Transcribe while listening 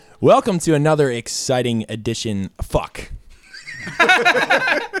Welcome to another exciting edition.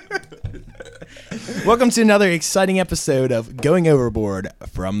 Welcome to another exciting episode of Going Overboard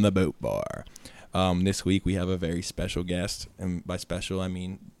from the Boat Bar. This week we have a very special guest, and by special I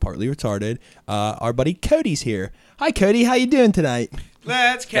mean partly retarded. Our buddy Cody's here. Hi Cody, how you doing tonight?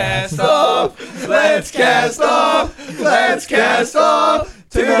 Let's cast off. Let's cast off. Let's cast off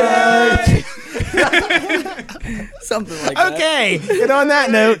today. Something like that. Okay, and on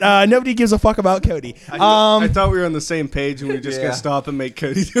that note, nobody gives a fuck about Cody. I thought we were on the same page and we were just going to stop and make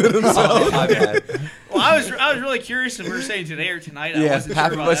Cody do it himself. My bad. Well, I was really curious if we were saying today or tonight. I wasn't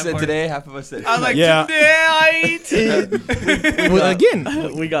half sure of about us that said part. today, half of us said I was like, Yeah. tonight. Well,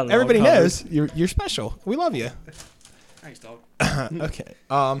 again, we got it everybody all covered. knows you're special. We love you. Thanks, dog. Okay.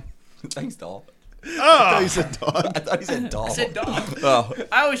 Thanks, doll. I thought you said dog. I thought he said doll. I said dog. Oh,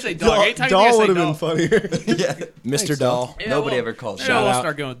 I always say dog. Anytime you Doll say would have dog. been funnier. yeah. Mr. Doll. Yeah, Nobody well, ever called yeah, shout we'll out.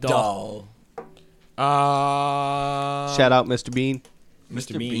 start going with dog. Doll. Shout out, Mr. Bean.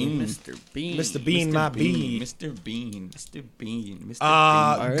 Mr. Bean. Mr. Bean. Mr. Bean, my bee. Mr. Bean. Mr. Bean.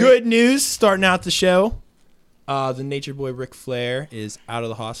 Mr. Bean. Good news starting out the show. The Nature Boy Ric Flair is out of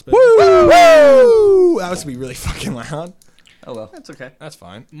the hospital. Woo! Woo! That was be really fucking loud. Oh, well. That's okay. That's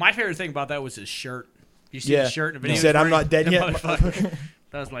fine. My favorite thing about that was his shirt. You see Yeah. the shirt in the video? He said, was "I'm not dead wearing? yet." That motherfucker.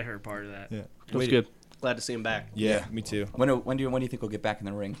 That was my favorite part of that. Yeah. That was good. Glad to see him back. Yeah, me too. When do you think he'll get back in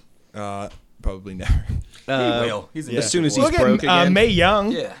the ring? Probably never. He will. He's Yeah. As soon as he's Look broke at again. Mae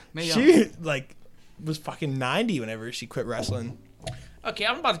Young. Yeah. Mae Young. She was fucking 90 whenever she quit wrestling. Okay,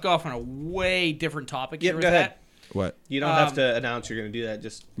 I'm about to go off on a way different topic here Yep, with go ahead. that. What? You don't have to announce you're going to do that.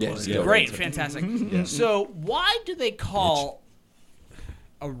 Just just go. go. Great, fantastic. So why do they call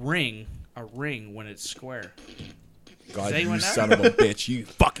a ring when it's square? God, Does you anyone know? son of a bitch. You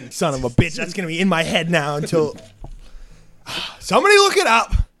fucking son of a bitch. That's going to be in my head now until... Somebody look it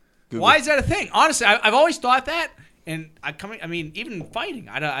up. Google. Why is that a thing? Honestly, I've always thought that, and even fighting,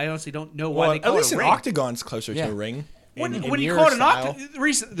 I honestly don't know why Well, they call at least it a an ring. octagon's closer Yeah. to a ring. When in you your call it an style. octagon, the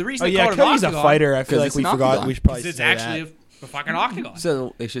reason Oh, they yeah, call it an Cody's a octagon fighter. I feel 'Cause like it's we an forgot. octagon. We should probably is it's say actually that. a fucking octagon.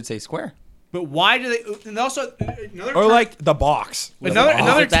 So they should say square. But why do they? And also, another Or term, like the box. another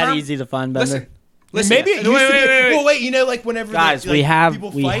Is it that term. easy to find, Bender? Listen, Maybe it used wait, to be. wait. Well, wait. You know, like whenever Guys, they, we like, have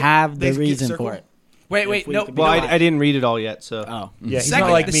people we fight, have they the get reason circled. for it. Wait, If we no. could Well, be I didn't read it all yet, so. Oh, Yeah, he's Second-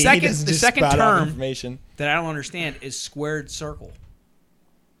 not like the me. He second- doesn't the just second spout out term- information. that I don't understand is squared circle.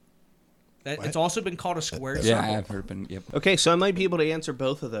 It's also been called a squared Yeah, I circle. have heard. Yep. Okay, so I might be able to answer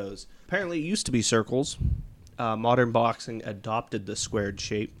both of those. Apparently, it used to be circles. Modern boxing adopted the squared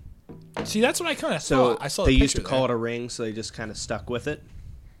shape. See, that's what I kind of So saw. I saw they the used to picture call there. it a ring, so they just kind of stuck with it.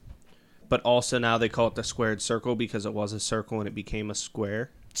 But also now they call it the squared circle because it was a circle and it became a square.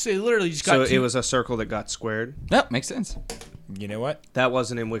 So you literally just got So two. it was a circle that got squared. Yep, makes sense. You know what? That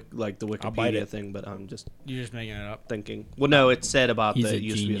wasn't in the bite Wikipedia it. thing, but I'm just You're just making it up. thinking. Well, no, it said about He's that a it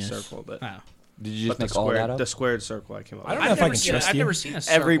used to be a genius. circle, but, Oh. Did you but just the make all that squared up? the squared circle I came up I with. don't know if I can seen trust I've you. never seen a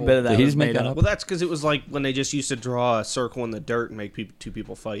circle. every bit of that Did he was just make made that up. up? Well, that's because it was like when they just used to draw a circle in the dirt and make two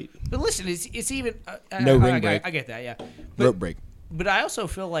people fight. But listen, it's even No ring break. I get that, yeah. Rope break. But I also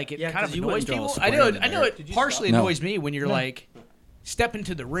feel like it Yeah, kind of 'cause you annoys wouldn't draw a people. I square know, in the I know dirt. it partially No. annoys me when you're like, step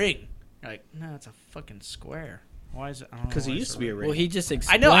into the ring. You're like, no, it's a fucking square. Why is it? I don't know Because it why used it's to be a ring. Well, he just I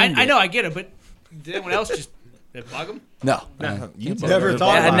explained know, it. I know, I get it, but did anyone else just did it bug them? No. You never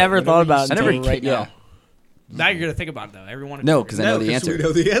thought Yeah, about I never it. thought about it I never. until right yeah. now. Now you're gonna think about it though. Everyone. No, because I know the 'cause answer. we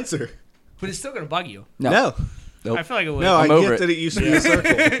know the answer. but it's still gonna bug you. No, Nope. I feel like it would. no, I I'm over get it. that it used to be a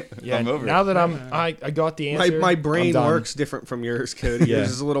circle. Yeah. I'm over now it. that I got the my answer. my I'm brain done. works different from yours, Cody. Yeah. Yours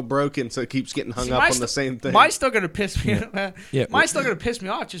is a little broken, so it keeps getting hung See, up mine's on the same thing. Mine's still gonna piss me. Yeah. Mine's still gonna piss me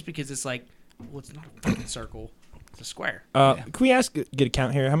off just because it's like, well, it's not a fucking circle. It's a square. Can we get a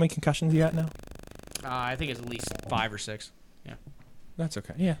count here? How many concussions you got now? I think it's at least 5 or 6. That's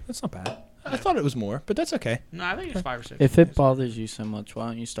okay. Yeah, that's not bad. I thought it was more, but that's okay. No, I think it's 5 or 6. If it bothers you so much, why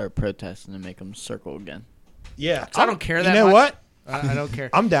don't you start protesting and make them circle again? Yeah. I don't care that You know much. what? I don't care.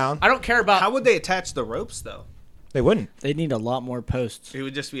 I'm down. I don't care about. How would they attach the ropes though? They wouldn't. They need a lot more posts. It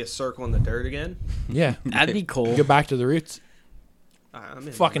would just be a circle in the dirt again. Yeah. That'd be cool. Go back to the roots. I'm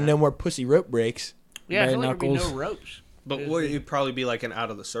in Fucking on no that. more pussy rope breaks. Yeah, I Bare feel like there'd be no knuckles. ropes. But it'd probably be like an out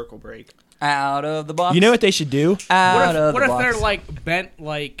of the circle break. Out of the box. You know what they should do? Out of What the if box. they're like bent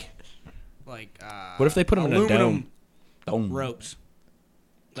like What if they put them in a dome? Dome. ropes?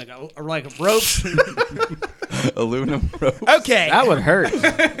 Like ropes. Aluminum rope. Okay. That would hurt.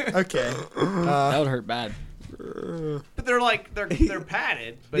 Okay. That would hurt bad. But they're like they're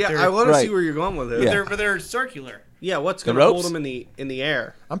padded. But Yeah, they're, I want to Right. see where you're going with it. Yeah. but they're circular. Yeah, what's The going to hold ropes? them in the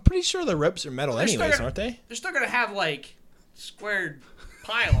air? I'm pretty sure the ropes are metal They're still anyways, gonna- aren't they? They're still gonna have like squared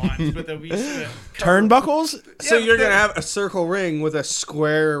pylons, but they'll be Turnbuckles? So Yeah, you're but gonna have a circle ring with a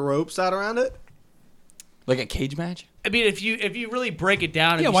square ropes out around it? Like a cage match? I mean, if you really break it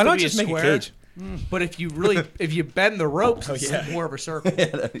down, Yeah, it'd why still not be just make a square. cage? But if you bend the ropes, it's more of a circle.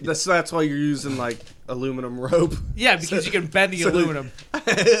 That's why you're using like aluminum rope. Yeah, because you can bend the so- aluminum.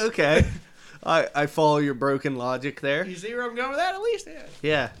 Okay. I follow your broken logic there. You see where I'm going with that? At least, yeah.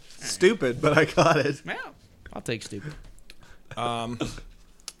 Yeah. Stupid, but I got it. Man, I'll take stupid.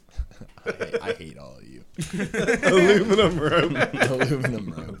 I hate all of you. Aluminum rope.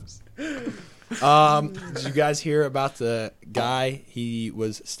 Aluminum ropes. Did you guys hear about the guy? He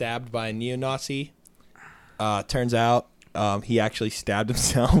was stabbed by a neo-Nazi. Turns out he actually stabbed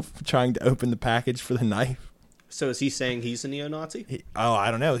himself trying to open the package for the knife. So is he saying he's a neo-Nazi?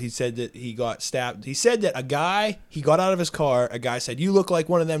 I don't know. He said that he got stabbed. He said that he got out of his car. A guy said, "You look like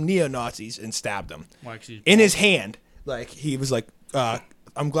one of them neo-Nazis," and stabbed him in his hand. Like he was like,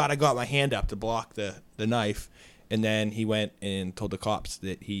 "I'm glad I got my hand up to block the knife," and then he went and told the cops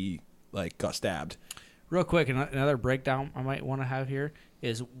that he got stabbed. Real quick, another breakdown I might want to have here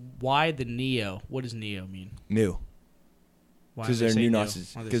is why the neo. What does neo mean? New. Why Because do they're say new neo?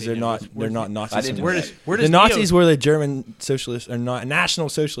 Nazis. Why do they Because say they're neo? not Nazis. I didn't know Where that. does where The does Nazis neo, were the German socialist or not National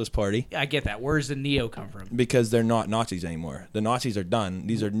Socialist Party I get that. Where does the neo come from? because they're not Nazis anymore. The Nazis are done.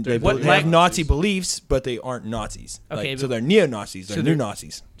 They What have lang- Nazi beliefs, but they aren't Nazis. Okay, so but- they're neo Nazis. They're so new they're-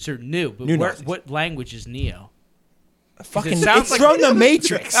 Nazis. So new, but New where, Nazis. what language is neo? Fucking, sounds it's like- from the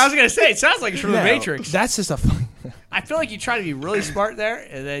Matrix. I was gonna say it sounds like it's from No, the Matrix. That's just a fucking. I feel like you try to be really smart there,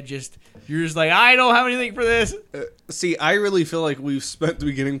 and then you're just like, I don't have anything for this. See, I really feel like we've spent the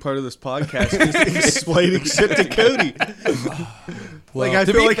beginning part of this podcast just explaining shit to Cody. I To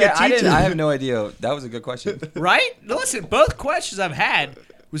feel be like fair, a teacher. I have no idea. That was a good question. Right? Listen, both questions I've had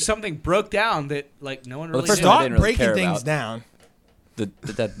was something broke down that no one really the first knew. one I Stop didn't really breaking care things about. down.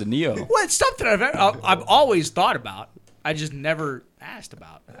 The Neo. Well, it's something I've always thought about. I just never asked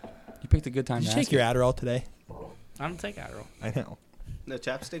about. You picked a good time Did you to take ask your it. Adderall today? I don't take Adderall. I know. No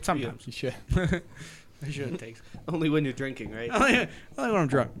chapstick for Sometimes. You should. I should take. you. Only when you're drinking, right? Only when I'm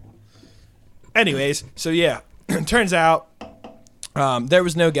drunk. Anyways, so yeah, turns out there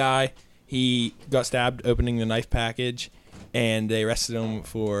was no guy. He got stabbed opening the knife package, and they arrested him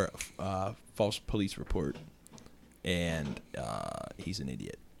for false police report, and he's an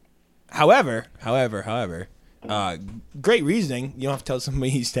idiot. However, great reasoning. You don't have to tell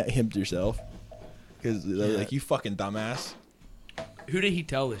somebody you stabbed yourself, because they're like, you fucking dumbass. Who did he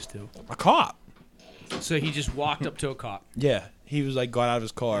tell this to? A cop. So he just walked up to a cop. Yeah, he was got out of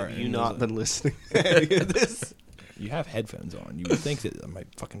his car. Have you and not was been listening to any of this? You have headphones on. You would think that my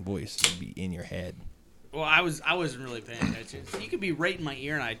fucking voice would be in your head. Well, I wasn't really paying attention. You could be right in my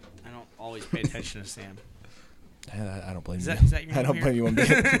ear, and I don't always pay attention to Sam. I don't blame Is you. that your I don't name blame here? you one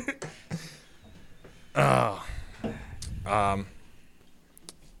bit.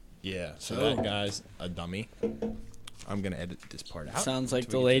 Yeah. So that guy's a dummy. I'm gonna edit this part out. Sounds like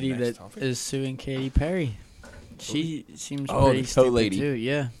until the we get to lady next that topic. is suing Katy Perry. She seems Oh, pretty the toe stupid lady. too.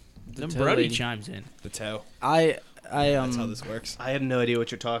 Yeah. The Then toe Brody lady. chimes in. the toe. I That's how this works. I have no idea what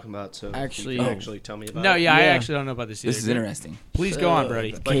you're talking about, so Actually- you can Oh. actually tell me about No, it. yeah, I Yeah. actually don't know about this either. This is interesting. Please go on,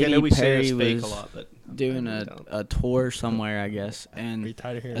 Brody. Like, I know Katy we say Perry it's fake a was lot, but doing I a, don't. a tour somewhere, I guess, Are you and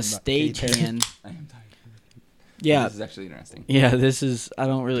tired of hearing a about Katy Perry? stagehand. I am tired. Yeah, This is actually interesting. yeah. This is. I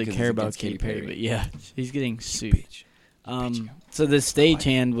don't really Because care it's about against Katy Katy Perry, Perry. but yeah, he's getting sued. So the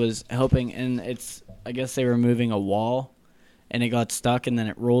stagehand was helping, and it's. I guess they were moving a wall, and it got stuck, and then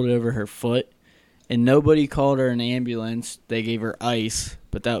it rolled over her foot, and nobody called her an ambulance. They gave her ice,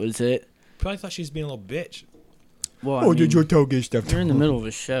 but that was it. Probably thought she was being a little bitch. Well, I mean, toe get stuffed? you're in the middle of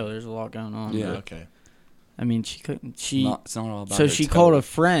a show. There's a lot going on. Yeah. Okay. I mean, she couldn't. She It's not all about so her she toe. called a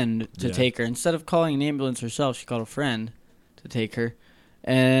friend to Yeah. take her instead of calling an ambulance herself. She called a friend to take her,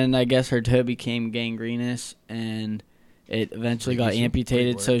 and I guess her toe became gangrenous, and it eventually got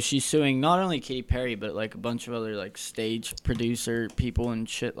amputated. So she's suing not only Katy Perry but like a bunch of other like stage producer people and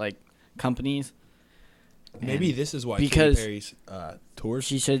shit like companies. Maybe And this is why because Katy Perry's tours.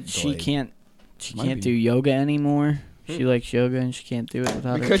 she said she delayed. can't Might be. do yoga anymore. She likes yoga and she can't do it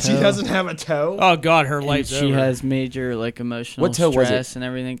without because her she toe. doesn't have a toe. Oh God, her And life's she over. has major like emotional What toe was it? stress and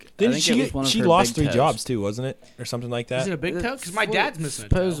everything. I Didn't think she? it was one of She her lost big 3 toes. jobs too, wasn't it, or something like Is it that? a big toe? Because my dad's missing a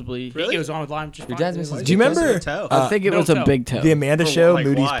toe. Supposedly. He goes on with Lyme just Your fine. dad's missing his Do you toe? remember? toe. I think it was middle a toe. big toe. The Amanda For show, like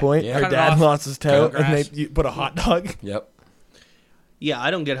Moody's why? Point. Yeah. Her Cut it dad off. lost his toe, Cut and grass. they put a hot dog. Yep. Yeah,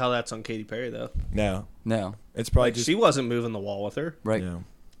 I don't get how that's on Katy Perry though. No, No. it's probably Like just she wasn't moving the wall with her. Right. No.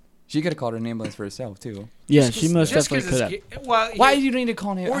 She could have called an ambulance for herself too. Yeah, she most Just definitely could have. well, Why do you need to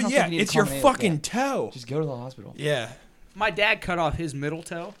call an Or ambulance? yeah, it's your fucking toe. Just go to the hospital. Yeah. My dad cut off his middle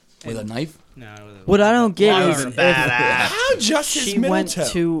toe. With a knife? No. What I don't get Longer is than if How just his she middle went toe?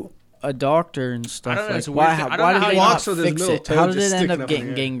 to a doctor and stuff. I don't know, Like, it's a why? weird thing. I don't Why know did how they he not walks with his fix middle it? toe How did just it end sticking up up in getting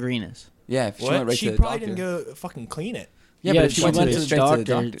the air. gangrenous? Yeah, if she What? went right She to the probably doctor. didn't go fucking clean it. Yeah, Yeah, but she went went to straight the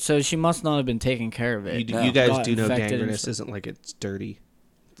doctor, so she must not have been taking care of it. You, No. you guys Got do know infected and gangrenous stuff. isn't like it's dirty,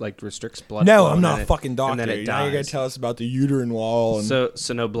 like restricts blood. No, flow I'm and not then a it- fucking and doctor. then it Now you're gonna dies. tell us about the uterine wall. And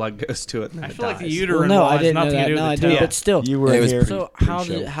So no blood goes to it. And then I it feel like the dies. uterine Well, no, wall I has didn't know nothing to that. do No, I with the did, toe. but still. you were It was here. pretty- So how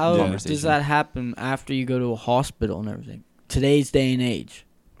show how conversation. does that happen after you go to a hospital and everything? Today's day and age.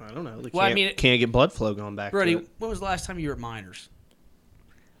 I don't know. They Well, I can't, mean, can't get blood flow going back. Brody, to it. when was the last time you were at Miners?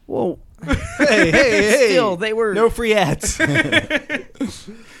 Well, hey, still they were. no free ads.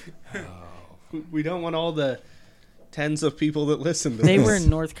 We don't want all the tens of people that listen to They this. were in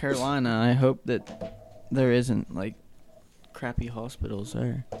North Carolina. I hope that there isn't like crappy hospitals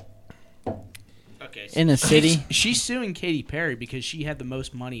there. Okay. In a city? She's suing Katy Perry because she had the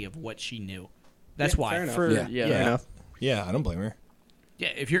most money of what she knew. That's Yeah, why. fair enough. For Yeah. yeah. Yeah. enough. Yeah, I don't blame her. Yeah,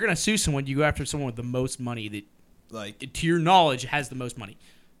 if you're gonna sue someone, you go after someone with the most money that, Like, to your knowledge, has the most money.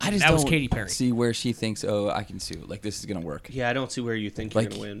 I just That was don't Katy Perry. see where she thinks, oh, I can sue. Like, this is going to work. Yeah, I don't see where you think Like-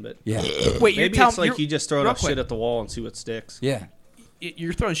 you're gonna win, but Yeah. Wait, you're maybe telling it's like you're, you just throw real enough quick. shit at the wall and see what sticks. Yeah.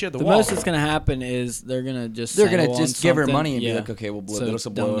 you're throwing shit at the The wall. most that's gonna happen is they're gonna just They're going settle to on just give her something. money and Yeah. be like, okay, we'll blow, So this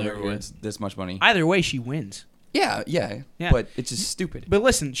will dumb blow there, over. yeah. It's this much money. Either way, she wins. Yeah. Yeah. But it's just stupid. But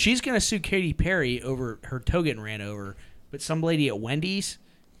listen, she's gonna sue Katy Perry over her toe getting ran over, but some lady at Wendy's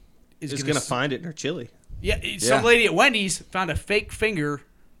is Just gonna gonna find it in her chili. Yeah, some Yeah. lady at Wendy's found a fake finger.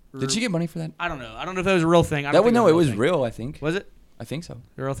 Did she get money for that? I don't know. I don't know if that was a real thing. I That don't would think know it was was a thing. real, I think. Was it I think so.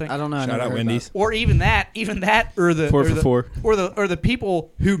 a real thing? I don't know. I shout never out heard Wendy's. about Or even that, or the Four or for the, four. or the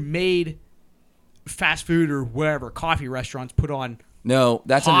people who made fast food or whatever coffee restaurants put on. No,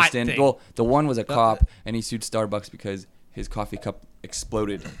 that's Hot understandable. thing. The one was a cop, and he sued Starbucks because his coffee cup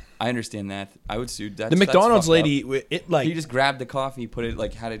exploded. I understand that. I would sue that. the McDonald's lady, it like He just grabbed the coffee, put it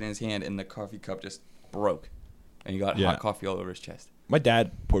like had it in his hand, and the coffee cup just broke, and he got Yeah. hot coffee all over his chest. my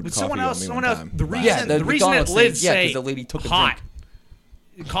dad poured But coffee someone else, on me someone one else. time. The reason, Yeah, the the reason that McDonald's lids thing, yeah, 'cause say the lady took a hot,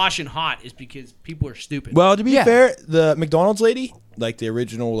 caution hot, is because people are stupid. Well, to be Yeah. fair, the McDonald's lady, like the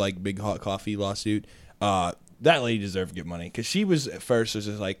original like big hot coffee lawsuit, that lady deserved to get money because she was at first was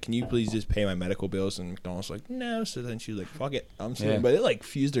just like, "Can you please just pay my medical bills?" And McDonald's was like, "No." So then she was like, "Fuck it, I'm suing." Yeah. But it like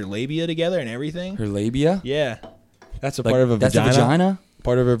fused her labia together and everything. Her labia? Yeah, that's a Like, part of a that's vagina. a vagina?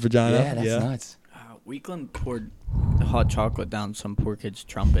 Part of her vagina. Yeah, that's nuts. Weekland poured hot chocolate down some poor kid's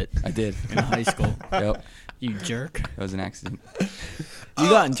trumpet I did. in high school. Yep. You jerk. That was an accident. You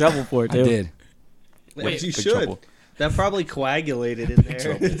got in trouble for it I too. did. Wait, you Big should. trouble. That probably coagulated in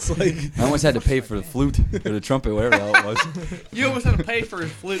there. It's like I almost had to pay for the flute or the trumpet, whatever the hell it was. You almost had to pay for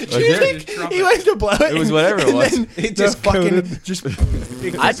his flute. Was it? His trumpet. He went to blow it. It was whatever it and was. then It the just fucking coated- just.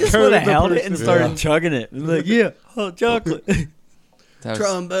 I just would have held it and started chugging it. Like, yeah, hot chocolate. That was,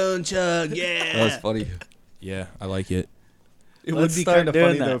 trombone chug, that was yeah. funny. Yeah, I like it. It Let's would be start kind of doing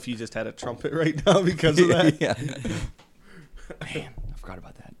funny that. though if you just had a trumpet right now because of that. Yeah. Man, I forgot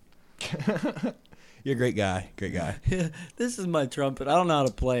about that. You're a great guy. Great guy. This is my trumpet. I don't know how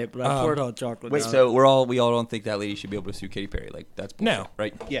to play it, but I poured hot chocolate Wait, down. so we all don't think that lady should be able to sue Katy Perry? Like that's bullshit, No.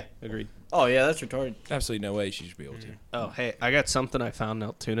 right? Yeah, agreed. Oh yeah, that's retarded. Absolutely no way she should be able to. Oh, hey, I got something I found in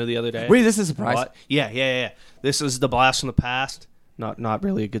Altoona the other day. Wait, this is a surprise. What? Yeah. This is the blast from the past. Not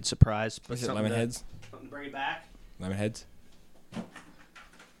really a good surprise, but Is it something lemon to- heads? something to bring it back. Lemon heads.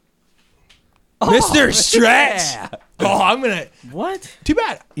 Mr. Stretch. Oh, I'm gonna. What? Too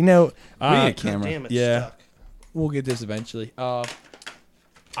bad. You know. We need a God camera. damn it, Yeah. stuck. We'll get this eventually. I'm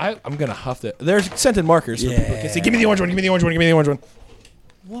gonna huff it. There's scented markers. So people can say, "Give me the orange one. Give me the orange one. Give me the orange one."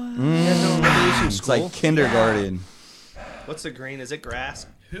 What? You guys know Revolution It's School? like kindergarten. What's the green? Is it grass?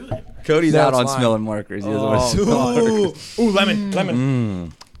 Cody's No, out it's on lime. smelling markers. He doesn't Oh, want to Ooh, lemon.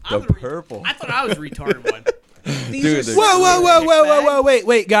 Mm. I'm The the purple. I thought I was retarded one. Dude, Whoa!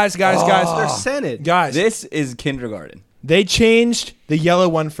 Wait, guys, They're guys, scented. guys. This is kindergarten. They changed the yellow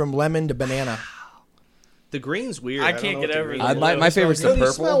one from lemon to banana. The green's weird. I don't can't know get what the over green the is. my favorite's the Cody,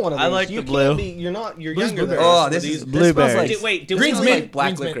 purple. smell one of I those. like You the can't blue. You're Blue's younger than blueberries. Oh, us. this These- is Blueberries. This Did, wait, did Green's we mint. leave, like black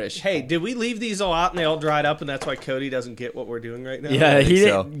Green's mint. licorice. Hey, did we leave these all out and they all dried up, and that's why Cody doesn't get what we're doing right now? Yeah, I he think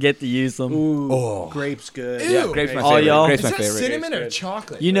so. didn't get to use them. Ooh, Oh. grapes good. Ew. Yeah, grapes my All favorite. y'all- Grapes Is my that favorite. cinnamon or Good.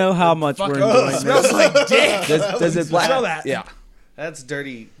 chocolate? You know how much we're It enjoying smells this. like dick. Does it black? Smell that. Yeah. That's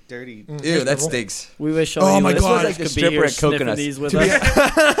dirty. Ew, that stinks. We wish all Oh you my listeners God. Like the could be stripper here at sniffing Coconuts. these with To be-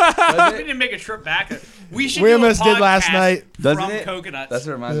 us. We didn't make a trip back. We should. We do a almost did last podcast night. Doesn't from it? Coconuts. That's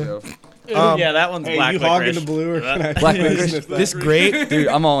what it reminds me of. yeah, that one's Hey, black you hogging licorice. the blue or can I Black can I licorice. sniff that? This grape, Dude,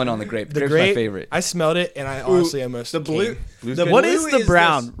 I'm all in on the grape. the Grape's grape, my favorite. I smelled it and I honestly almost the blue. came. Blue's the good. What blue is the is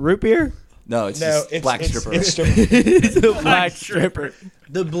brown? this- Root beer? No, it's No, just it's black it's, stripper. It's stripper. It's a black stripper.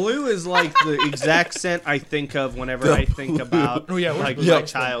 The blue is like the exact scent I think of whenever I think about Oh, yeah, like where's my blue?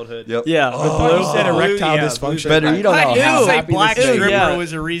 childhood. Yep. Yeah. Oh, you said erectile yeah, dysfunction. Better, you don't know I knew how say happy black this makes stripper me. Yeah.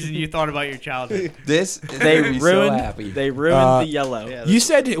 was the reason you thought about your childhood. This They made me so ruined. happy. They ruined the yellow. Yeah, You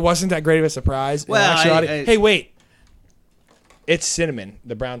said it wasn't that great of a surprise. In Well, actuality- I- hey, wait. It's cinnamon.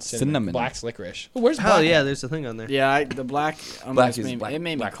 The brown cinnamon. Cinnamon. Black's licorice. Where's Hell black? yeah, there's a thing on there. Yeah, the black. Black is made, black- it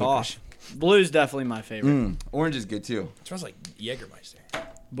made me black cough. Blue's definitely my favorite. Orange is good too. It smells like Jägermeister.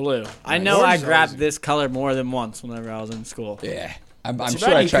 Blue. I know Orange I is grabbed always- this color more than once whenever I was in school. Yeah. I'm Too sure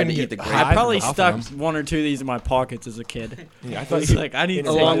bad I you tried to couldn't eat the get grape. high. I probably from stuck them. one or two of these in my pockets as a kid. Yeah, I I thought was you like, I need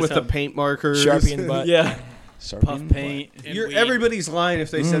to Along take with this the up. paint markers. Sharpie in the butt. Yeah. Sharpie Puff in the paint. and You're, weed. everybody's lying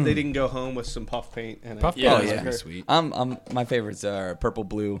if they said they didn't go home with some puff paint. And Puff Yeah. paint Oh, is yeah. pretty sweet. My favorites are purple,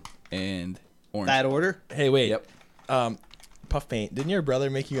 blue, and orange. that order. Hey, wait. Yep. Puff paint. Didn't your brother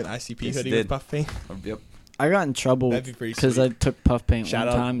make you an ICP Yes, he hoodie did. with puff paint? Yep. I got in trouble That'd be pretty because sweet. I took puff paint Shout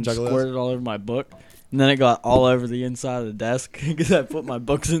one out time and Juggalos. squirted all over my book. And then it got all over the inside of the desk because I put my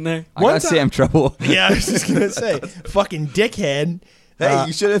books in there. I One got time- Sam trouble. Yeah, I was just gonna say, fucking dickhead. Hey,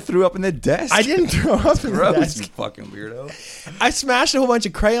 you should have threw up in the desk. I didn't throw up in the Gross, desk. you fucking weirdo. I smashed a whole bunch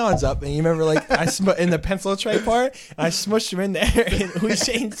of crayons up, and you remember, like, in the pencil tray part, and I smushed them in there, and we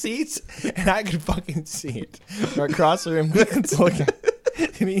changed seats, and I could fucking see it across the room. It's looking,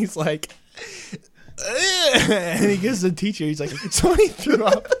 and he's like, "Ugh," and he gives the teacher, he's like, somebody threw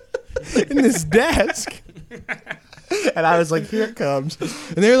up in this desk. And I was like, here it comes.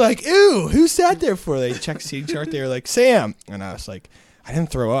 And they were like, ew, who sat there for? They checked seating chart. They were like, Sam. And I was like, I didn't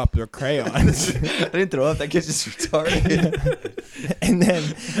throw up. They're crayons. I didn't throw up. That kid's just retarded. And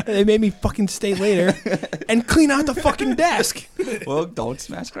then they made me fucking stay later and clean out the fucking desk. Well, don't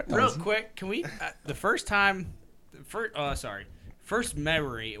smash crayons. Real quick, can we? The first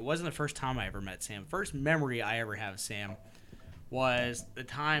memory. It wasn't the first time I ever met Sam. First memory I ever have of Sam was the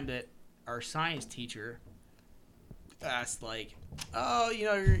time that our science teacher asked, like, "Oh, you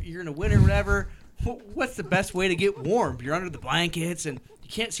know, you're in the winter, whatever. What's the best way to get warm? You're under the blankets and you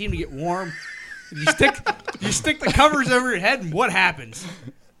can't seem to get warm. And you stick the covers over your head, and what happens?"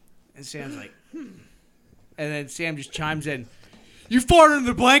 And Sam's like, And then Sam just chimes in, "You fart under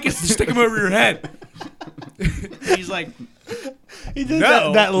the blankets and stick them over your head." He's like, He did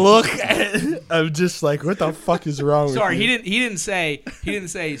No. that look of just like, what the fuck is wrong sorry, with you? he didn't say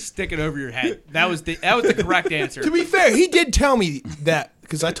stick it over your head. That was the correct answer. To be fair, he did tell me that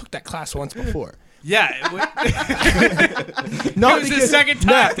because I took that class once before. Yeah, it Not was because, the second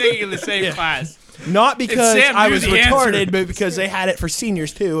time no, taking the same class. not because Sam I knew was the retarded, answer. but because they had it for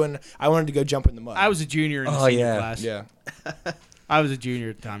seniors too, and I wanted to go jump in the mud. I was a junior in the Oh, senior yeah. class. yeah. I was a junior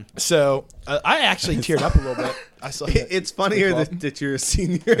at the time. So I actually teared up a little bit. I saw that. It's funnier that you're a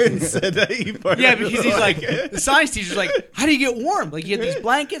senior and said that you farted. Yeah, because he's like, the science teacher's like, how do you get warm? Like, you have these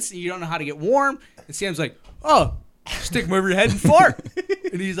blankets and you don't know how to get warm. And Sam's like, oh, stick them over your head and fart.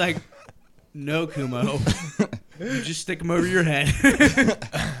 And he's like, no, Kumo. You just stick them over your head.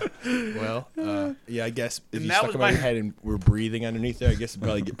 Well, yeah, I guess if And you that stuck was them on my- your head and were breathing underneath there, I guess it'd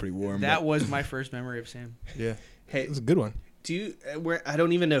probably get pretty warm. That but, was my first memory of Sam. yeah, Hey, it was a good one. do you? I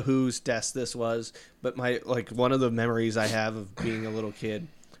don't even know whose desk this was, but one of the memories I have of being a little kid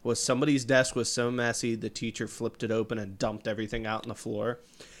was somebody's desk was so messy the teacher flipped it open and dumped everything out on the floor,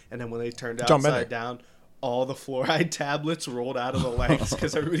 and then when they turned John Bender. upside down, all the fluoride tablets rolled out of the legs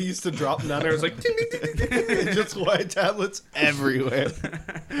because everybody used to drop them down there. It was like ding, ding, ding, ding, ding, and just white tablets everywhere.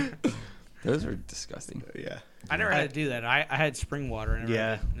 Those are disgusting. Yeah, I never had to do that. I had spring water. And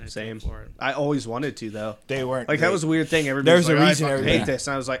yeah, same. I always wanted to though. They weren't Like that great. was a weird thing. Everybody There's was a like, reason I fucking everybody- hate this,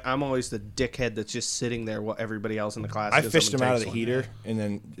 and I was like, I'm always the dickhead that's just sitting there while everybody else in the class. I goes fished up them and out of takes the one. heater and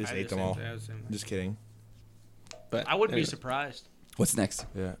then just ate them all. Just kidding. But I wouldn't be anyway. surprised. What's next?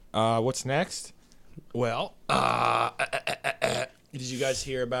 Yeah. What's next? Well, did you guys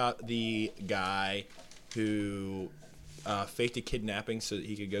hear about the guy who faked a kidnapping so that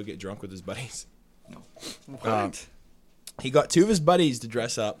he could go get drunk with his buddies? What? He got two of his buddies to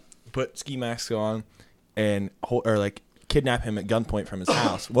dress up, put ski masks on, and kidnap him at gunpoint from his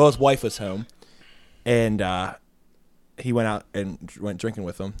house. Well, his wife was home, and he went out and went drinking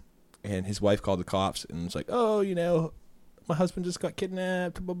with them. And his wife called the cops and was like, "Oh, you know, my husband just got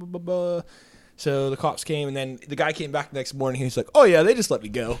kidnapped." Blah, blah, blah, blah. So the cops came, and then the guy came back the next morning. He was like, "Oh yeah, they just let me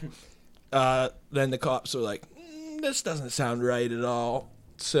go." Then the cops were like, "This doesn't sound right at all."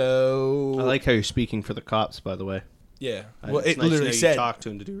 So I like how you're speaking for the cops, by the way. Yeah. Well, Well, it's it nice to know literally you said talked to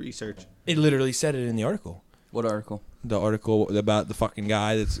him to do research. it literally said it in the article. What article? The article about the fucking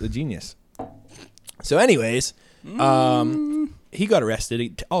guy that's a genius. So, anyways, he got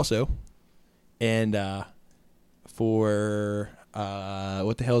arrested also, and for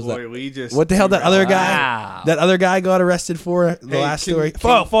what the hell is Boy, that? we just What the hell that other guy? Wow. That other guy got arrested for the Hey, last can- story.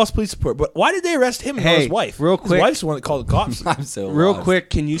 can- False police report. But why did they arrest him and not Hey, his wife? real His quick. wife's the one that called the cops. I'm so Real lost. quick,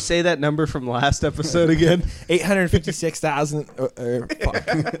 can you say that number from last episode again? 856,000 or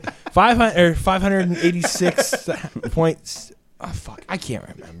 500 or 586 points. Oh fuck, I can't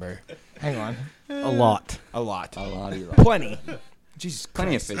remember. Hang on. A lot. A lot. A lot of you. Plenty. Jesus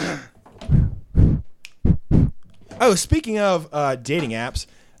Plenty of Christ. fish. Oh, speaking of dating apps,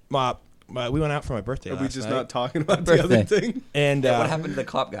 we went out for my birthday Are last we just night, not talking about the other Birthday. thing? and Yeah, what happened to the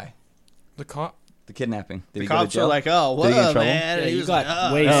cop guy? The cop. The kidnapping. Did The he go to cops jail? are like, "Oh, Did what he get in up, trouble? man?" Yeah, And he you was got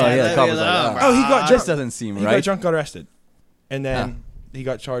like, way Oh, sad. yeah, the cop was like, Oh, he got this drunk. doesn't seem He got right. drunk, got arrested, and then he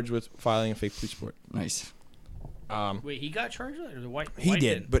got charged with filing a fake police report. Nice. Wait, he got charged with it, or the wife? He wife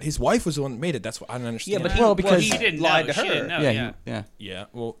did, didn't? but his wife was the one that made it. That's what I don't understand. Yeah, but Well, because he didn't lied know. to She her. didn't know. Yeah, Yeah. yeah,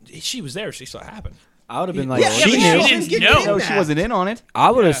 well, she was there. She saw it happen. I would have been like, Yeah, she but knew. She didn't know. No, she wasn't in on it.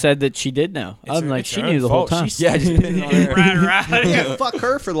 I would have Yeah. said that she did know. I was her- like, it's she her knew own the whole fault. time. She Yeah, just didn't on her. Right. Yeah, fuck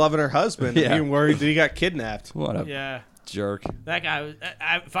her for loving her husband. Yeah. Being worried that he got kidnapped. What a Yeah. jerk. That guy was.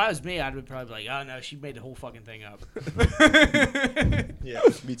 If I was me, I'd be probably like, "Oh no, she made the whole fucking thing up." Yeah,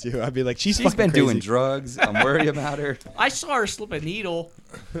 me too. I'd be like, she's She's fucking been crazy. doing drugs. I'm worried about her. I saw her slip a needle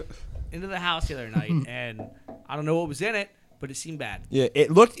into the house the other night, and I don't know what was in it, but it seemed bad. Yeah,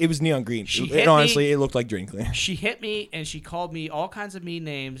 it was neon green. She It hit honestly, me. it looked like drain cleaner. She hit me, and she called me all kinds of mean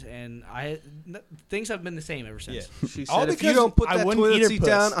names, and things have been the same ever since. Yeah. She All said, "If you because don't put I that wouldn't eat toilet her seat puss."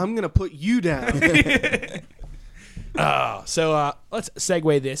 down, I'm gonna put you down." So let's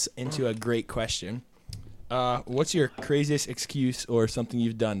segue this into a great question. What's your craziest excuse or something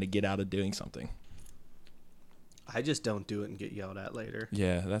you've done to get out of doing something? I just don't do it and get yelled at later.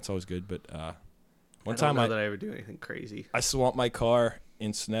 Yeah, that's always good. But one I don't time know that I ever do anything crazy. I swamped my car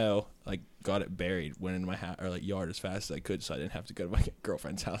in snow, like got it buried, went in my yard as fast as I could, so I didn't have to go to my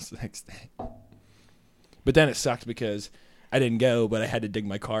girlfriend's house the next day. But then it sucked because I didn't go, but I had to dig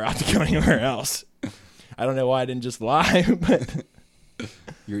my car out to go anywhere else. I don't know why I didn't just lie, but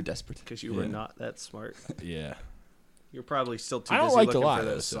You're desperate. Because you were Yeah. not that smart. yeah. You're probably still too I don't busy like to looking lie, for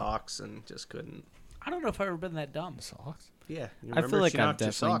though, those so. socks and just couldn't. I don't know if I've ever been that dumb. Socks? Yeah, you I feel remember like she I've knocked your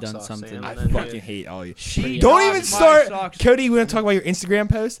definitely socks done off, something. Sam, I and then fucking you- hate all you. She Don't knocked even my start, socks. Cody. You want to talk about your Instagram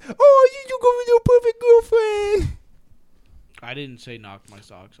post? Oh, you go with your perfect girlfriend. I didn't say knocked my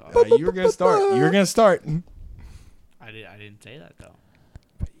socks off. You were gonna start. You were gonna start. I didn't say that though.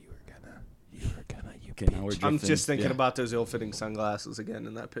 But you were gonna. Okay, now we're I'm drifting. just thinking Yeah. about those ill-fitting sunglasses again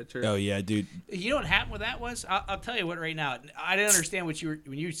in that picture. Oh yeah, dude. You know what happened with that was? I'll tell you what right now. I didn't understand what you were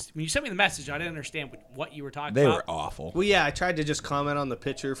when you sent me the message. I didn't understand what you were talking They about. were awful. Well, yeah, I tried to just comment on the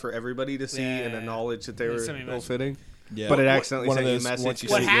picture for everybody to see and Yeah. acknowledge that they You were sent me a message. ill-fitting. Yeah. But it accidentally One of sent you a those, message once you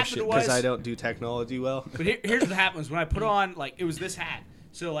What see happened shit- was- because I don't do technology well. But here's what happens when I put on it was this hat.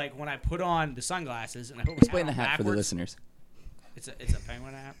 So like when I put on the sunglasses and I put my Explain the on hat for the backwards, listeners. It's a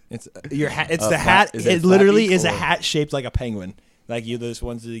penguin hat. It's your hat. It's A the flat- hat. is it It flat literally beak is a or- hat shaped like a penguin, like those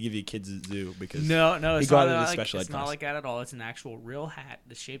ones that they give you kids at the zoo. Because No, he it's got not it at a like special ed it's not class. like that at all. It's an actual real hat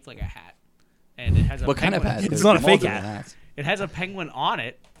that's shaped like a hat, and it has a What kind of penguin- hat? It's There's not a fake multiple hat. hats. It has a penguin on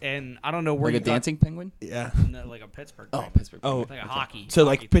it, and I don't know where Like you a got- dancing penguin? Yeah. No, like a Pittsburgh. Oh, penguin. Pittsburgh. Oh, like a hockey. So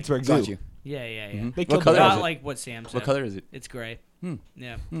like hockey Pittsburgh Zoo. Got you. Yeah, yeah, yeah. Mhm. They What killed color the- is Not it? like what Sam said. What color is it? It's gray. Hmm.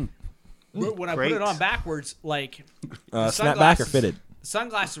 Yeah. Hmm. But when I Great. put it on backwards, like Snapback or fitted?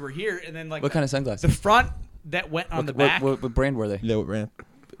 sunglasses were here, and then like What kind of the sunglasses? front that went on the back. What brand were they? Yeah, what brand?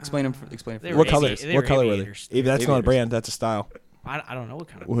 Explain them. Explain it. They For were What me. colors? they What were color were they? aviators. If that's not a Aviators. brand, that's a style. I don't know what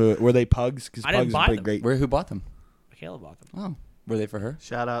kind of. Were they pugs? Because I didn't pugs buy are pretty them. great. Who bought them? Michaela bought them. Oh, were they for her?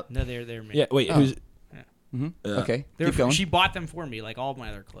 Shout out. No, they're me. Yeah. Wait. Oh. Who's? Mm-hmm. Yeah. Okay. They were Keep going. She bought them for me, like all of my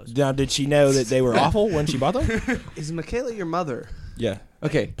other clothes. Now, did she know that they were awful when she bought them? Is Michaela your mother? Yeah.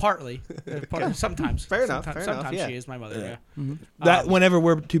 Okay. Partly. Sometimes. Fair enough, Sometimes, fair enough, sometimes yeah. she is my mother. Yeah. Yeah. That whenever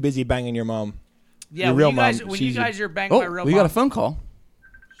we're too busy banging your mom. Yeah. your When real you guys, mom, when you she's guys are banging my Oh, real we mom, got a phone call.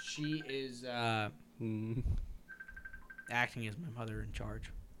 she is acting as my mother in charge.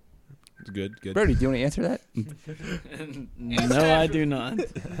 It's good. Good. Brody, do you want to answer that? No, I do not.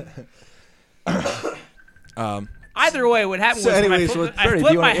 Either way, what happened So was when anyways, I what- flipped, Bernie, do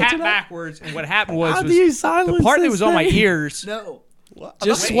flipped you my wanna answer hat that? backwards, and what happened was, How do you silence the part that this was on my thing? ears. No.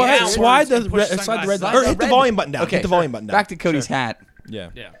 Just Wait, slide, yeah, slide the and push slide the red, sunglasses. or hit the volume button down. Okay. Hit the volume button down. Back to Cody's hat.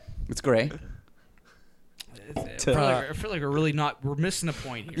 Yeah. Yeah. It's gray. I feel like we're missing a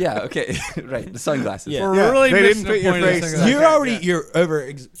point here. Yeah. Okay. Right. The sunglasses. Yeah. We're really they missing didn't fit the your point of face. the sunglasses. You're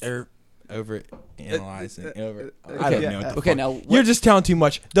over analyzing. I don't know. What the Okay. fuck. Now You're just telling too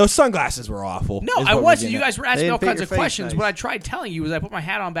much. Those sunglasses were awful. No, is I what we're wasn't. getting You at. guys were asking They all didn't fit kinds your of face questions. nice. What I tried telling you was I put my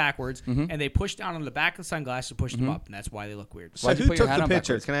hat on backwards, Mhm. and they pushed down on the back of the sunglasses and pushed them up, and that's why they look weird. So Why'd you who put your took hat the on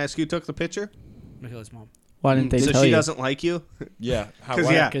picture? backwards? Can I ask who took the picture? Michaela's mom. Why didn't they So tell she you? doesn't like you? Yeah. How, Because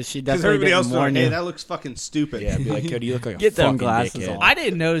why- yeah, Because she because definitely everybody didn't else is like, warn hey, you. that looks fucking stupid. Yeah. Be like, Cody, you look like a Get them fucking glasses dickhead. off. I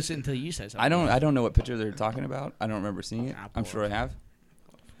didn't notice it until you said something. I don't know what picture they're talking about. I don't remember seeing it. I'm sure I have.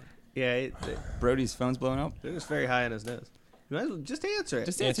 Yeah, Brody's phone's blowing up. it was very high on his nose. You might as well just answer it.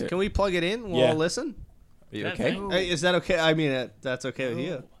 Just answer it. Can we plug it in? We'll Yeah. all listen. Are you That okay? thing- Hey, is that okay? I mean, that's okay with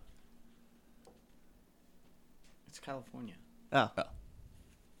you. It's California. Oh,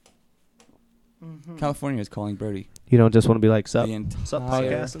 California is calling Brody. you don't just want to be like, sup, The ent- sup, Oh,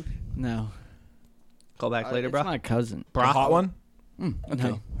 podcasting? No. Call back later, It's bro. my cousin. A hot one? Okay.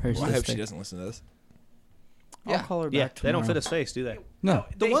 No, her Well, I hope sister. she doesn't listen to this. I'll Yeah. call her back Yeah, they don't tomorrow. fit his face, do they? No.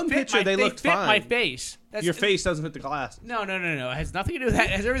 The one fit picture, my- they looked fit my fine. face. That's, Your face doesn't fit the glass. No. It has nothing to do with that.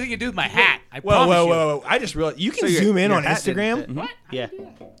 It has everything to do with my hat. I Whoa, promise whoa, you. whoa, whoa! I just realized you can So your- zoom in your on hat didn't Instagram. fit. What? Yeah.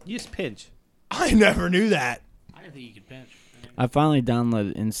 You just pinch. I never knew that. I didn't think you could pinch. I finally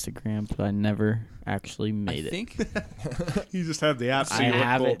downloaded Instagram, but I never actually made I it. think. You just have the app. I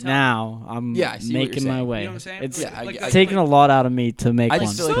have it now. I'm Yeah, I see what you're making my saying. way. You know what I'm saying? It's Yeah, Like- taking a lot out of me to make I one.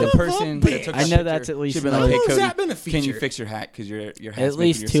 just feel like Son the of a person that bitch. took I that know picture that's at least should be How like, hey, long has Cody, that been a can you feature? fix your hat because your hat's At making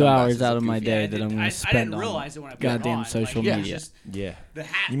least your 2 hours sunglasses out look of my goofy. day I that I'm didn't- going I to spend didn't on realize it when I put it goddamn on. social Like, media. it's just Yeah. the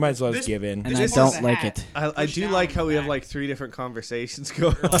hat. You might as well This- just give in. And this I was don't the like hat. it. I Pushed do down like on how the we have back. like 3 different conversations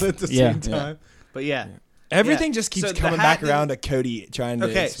going on at the Yeah. same time. But yeah. Everything Yeah. just keeps So the coming hat back around to Cody trying to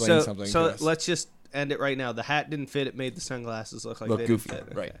Okay, explain so something. so to us. let's just end it right now. The hat didn't fit. It made the sunglasses look like Look they goofy. didn't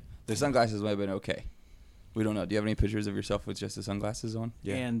fit. Right. The sunglasses might have been okay. We don't know. Do you have any pictures of yourself with just the sunglasses on?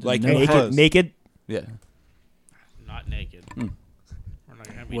 yeah. and like no naked, clothes. naked. Yeah. Not naked. Mm. We're not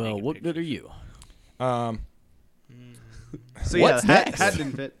gonna have any Well, naked what pictures. good are you? So What's yeah, the next? hat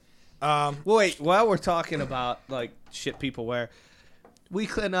didn't fit. Well, wait. While we're talking about like shit people wear, we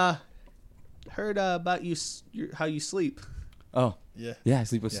can heard about how you sleep. Oh. Yeah. Yeah, I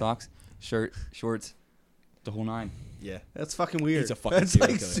sleep with Yeah. socks, shirt, shorts, the whole 9. Yeah. That's fucking weird. He's a fucking That's serial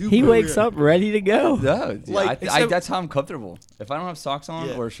like killer. super He wakes weird. up ready to go. No, Like, I, except- that's how I'm comfortable. If I don't have socks on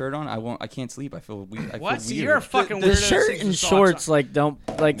Yeah. or a shirt on, I can't sleep. I feel weird. I What? feel See, weird. you're a fucking The weirdo. that shirt sings and with socks shorts on. like don't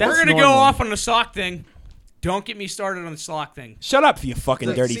like that's We're gonna normal. go off on the sock thing. Don't get me started on the sock thing. Shut up, you fucking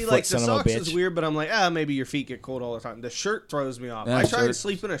The- dirty see, foot like, son the of a socks bitch. is weird, but I'm like, maybe your feet get cold all the time. The shirt throws me off. Yeah, I try to shirt.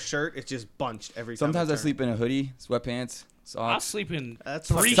 sleep in a shirt; it's just bunched every time. Sometimes I turn. sleep in a hoodie, sweatpants, I'll socks. sleep in That's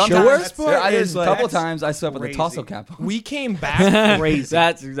three fucking- shirts. The worst That's- part I did is a couple like, times. I slept with a crazy. tassel cap on. we came back. Crazy.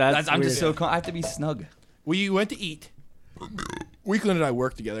 That's I'm just weird. so. I have to be snug. We went to eat. Weekland and I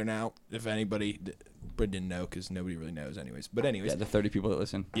work together now. If anybody, but didn't know because nobody really knows, anyways. But anyways, Yeah, the 30 people that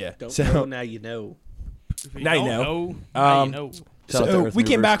listen. yeah. Don't So know, now you know. If Now you don't know. Now you know. Shout out to so Earth we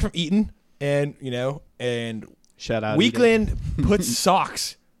came Movers. back from eating, and and Shout out. Weekland puts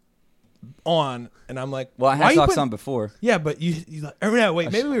socks on, and I'm like, Well, I why had you socks put- on before. Yeah, but you like, or no,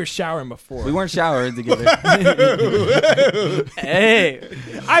 wait, maybe we were showering before. We weren't showering together. Hey,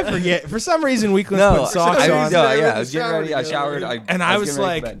 I forget. For some reason, Weekland no, put socks I, on. no, Never yeah, in I was the getting ready. I shower showered. together. And I was getting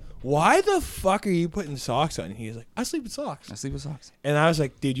ready like, for bed. why the fuck are you putting socks on? And he was like, I sleep with socks. I sleep with socks. And I was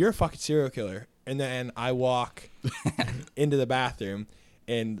like, dude, you're a fucking serial killer. And then I walk into the bathroom,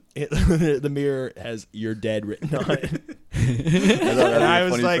 and the mirror has "You're dead" written on it. And I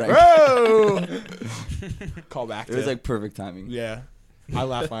was like, whoa! Call back. It was to- like perfect timing. yeah. I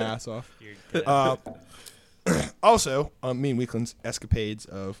laughed my ass off. You're dead. Also, me and Weekland's escapades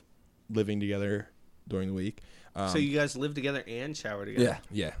of living together during the week. So you guys live together and shower together.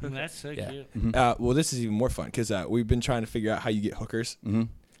 Yeah. Yeah. That's so Yeah. cute. Well, this is even more fun because we've been trying to figure out how you get hookers. Mm-hmm.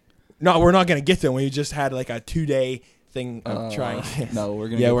 No, we're not gonna get them. We just had like a 2-day thing of trying. No, we're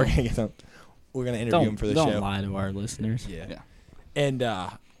gonna. Yeah, get we're them. gonna get them. We're gonna interview them for the don't show. lie to our listeners. Yeah. Yeah. And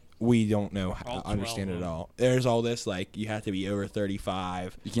we don't know how All to understand it 12 at of all. There's all this like you have to be over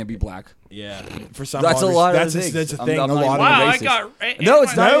 35. You can't be black. Yeah. For some That's a lot of that's things. that's a I'm thing. not a even lot Wow, of I racist. got. No,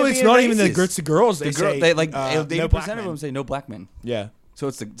 it's not no, even it's being not even the racist. girls. The girls they The girl, say they like no 80% black of men. them say no black men. Yeah. So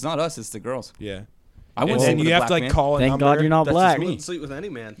it's not us. It's the girls. Yeah. I wouldn't And sleep with you a have to black like man. call a Thank number. God you're not That's just black. me. I wouldn't sleep with any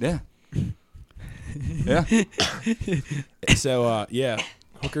man. Yeah. Yeah. So yeah,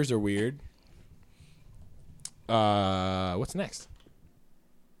 hookers are weird. What's next?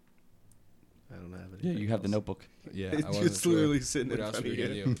 I don't have Yeah. anything You have the else. notebook. Yeah, It's I wasn't just sure literally sitting what in else front we of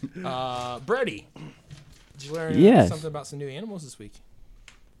were you. gonna do. Brady, did you learn Yes. something about some new animals this week?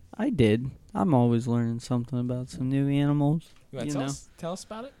 I did. I'm always learning something about some new animals. You want You to know. tell us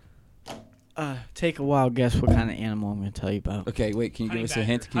about it? Take a wild guess what kind of animal I'm going to tell you about. Okay, wait. Can you Honey give us badger. a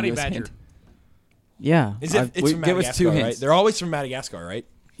hint? Can Honey you give us a badger. hint? Yeah. Is it? It's from give us Madagascar, two right? hints. They're always from Madagascar, right?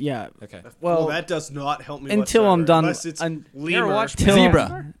 Yeah. Okay. Well, Well, that does not help me until I'm whatsoever, done. Unless it's un- You ever lemur. watched Till-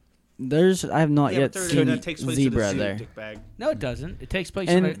 Zebra. I have not Yeah, yet but seen that takes place zebra at a zoo, there. dickbag. No, it doesn't. It takes place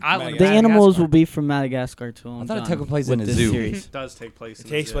And on the island. of The animals will Madagascar. be from Madagascar till I'm I thought it done took place with in a this zoo. series. It does take place. It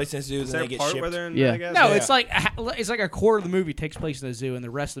in takes the zoo. place in zoos Is and there they a get part shipped. where they're in Yeah. Madagascar? No, Yeah. it's like a quarter of the movie takes place in the zoo, and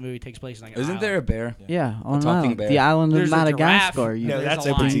the rest of the movie takes place in like an Isn't there a island. bear? Yeah, on an talking island. bear. The island of There's a giraffe. Madagascar. You No, There's that's a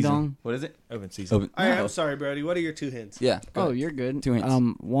open lion. season. dong. What is it? Open season. All right, No. I'm sorry, Brody. What are your 2 hints? Yeah. go Oh, ahead. you're good. 2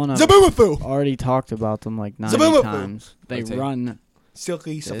 hints. One of Zaboomafoo! already talked about them like 90 Zaboomafoo. times. They Okay. run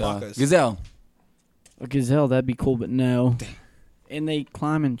Silky Sapakas. Gazelle. a gazelle. That'd be cool, but no. And they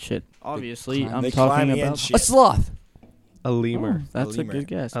climb and shit. Obviously, climb. I'm They climb talking and about. shit. A sloth. A lemur. Oh, that's a lemur. good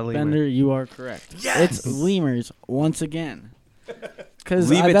guess. A lemur. Bender, you are correct. Yes! It's lemurs once again. Because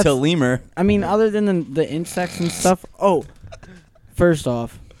Leave it to lemur. I mean, other than the insects and stuff. Oh, first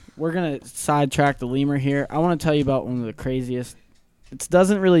off, we're gonna sidetrack the lemur here. I want to tell you about one of the craziest. It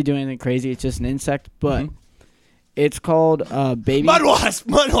doesn't really do anything crazy. It's just an insect, but Mhm. it's called baby. Mud wasp!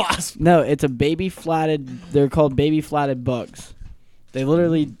 Mud wasp! No, it's a baby flatted. They're called baby flatted bugs. They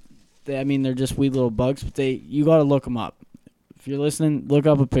literally, they're just wee little bugs. But you gotta look them up. If you're listening, look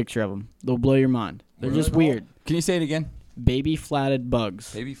up a picture of them. They'll blow your mind. They're What are just they called? weird. Can you say it again? Baby flatted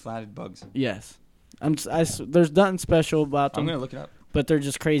bugs. Baby flatted bugs. Yes. There's nothing special about I'm them, gonna look it up. but they're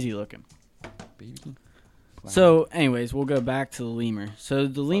just crazy looking. Baby. So, anyways, we'll go back to the lemur. So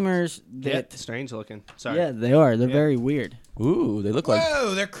the lemurs, Yeah, strange looking. Sorry. yeah, they are. They're Yeah. very weird. Ooh, they look like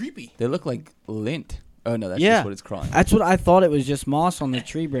Whoa, they're creepy. lint. Oh no, that's Yeah. just what it's crawling. That's what I thought. It was just moss on the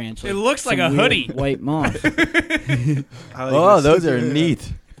tree branch. It looks like some a weird hoodie. white moss. Oh, those are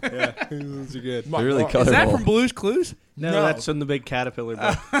neat. Those are good. They're really Is that colorful. from Blue's Clues? No, No. that's from the big caterpillar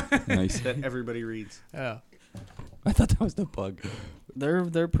book Nice. that everybody reads. Oh. I thought that was the bug.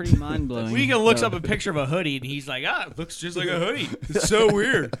 They're pretty mind blowing. Weekend looks up a picture of a hoodie, and he's like, it looks just like a hoodie. It's so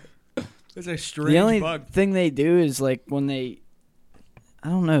weird. It's a strange The only bug. thing they do is like when they, I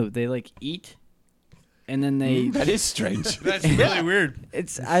don't know, they like eat, and then they. That is strange. That's really weird.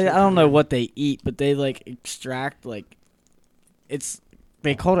 I don't know what they eat, but they like extract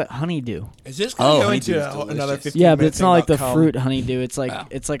they called it honeydew. Is this going to go honeydew into is another delicious. 15 Yeah, but minute it's thing not like the about cum? fruit honeydew. It's like Wow.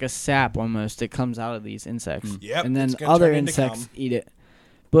 it's like a sap almost. It comes out of these insects, Yep, and then it's gonna other turn into insects cum. eat it.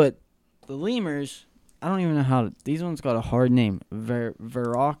 But the lemurs, I don't even know how. These ones got a hard name,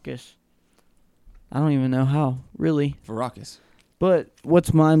 Veracus. I don't even know how, really. Veracus. But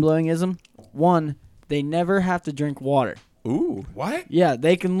what's mind blowing is them. One, they never have to drink water. Ooh. What? Yeah,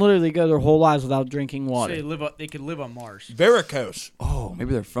 they can literally go their whole lives without drinking So water. they could live on Mars. Varicose. Oh,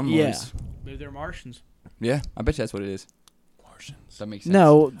 maybe they're from Yeah. Mars. Maybe they're Martians. Yeah, I bet you that's what it is. Martians. That makes sense.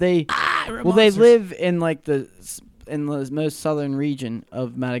 No, they They're well they monsters. live in like the most southern region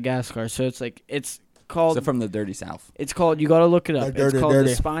of Madagascar. So it's called So from the dirty south. it's called you got to look it up. They're It's dirty, called dirty.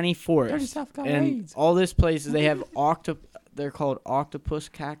 the Spiny Forest. South And all this places they have they're called octopus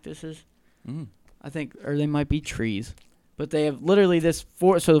cactuses. Mm. I think, or they might be trees. But they have literally this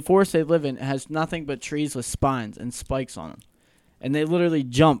so the forest they live in has nothing but trees with spines and spikes on them. And they literally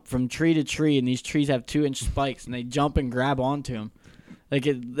jump from tree to tree, and these trees have 2-inch spikes, and they jump and grab onto them.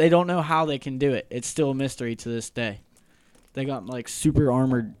 They don't know how they can do it. It's still a mystery to this day. They got like super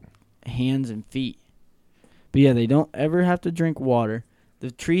armored hands and feet. But yeah, they don't ever have to drink water. The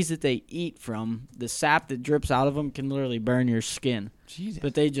trees that they eat from, the sap that drips out of them can literally burn your skin. Jesus.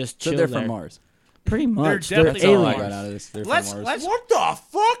 But they just So chill they're there. from Mars. Pretty much. They're, definitely That's all I aliens. got out of this. They're Let's from Mars. let's What the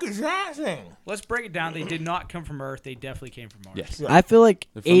fuck is that thing? let's break it down. They did not come from Earth. They definitely came from Mars. Yes. I feel like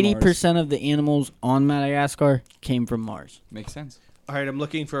They're from 80% of the animals on Madagascar came from Mars. Makes sense. All right, I'm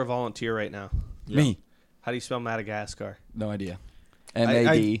looking for a volunteer right now. Me. How do you spell Madagascar? No idea.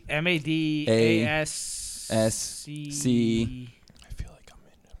 I- M-A-D. MADASC. I feel like I'm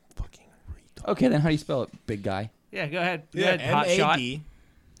in a fucking retard. Okay, then how do you spell it, big guy? Yeah, go ahead. Go Yeah, ahead, hot shot.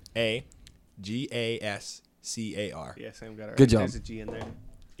 MADAGASCAR. Yeah, Sam got it right. Good job. There's a G in there.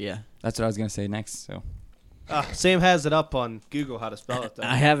 Yeah. That's what I was going to say next. So Sam has it up on Google how to spell it, though.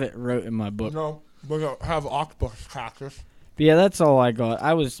 I have it wrote in my book. No, we're going to have octopus cactus. But yeah, that's all I got.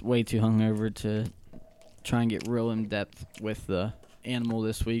 I was way too hungover to try and get real in depth with the animal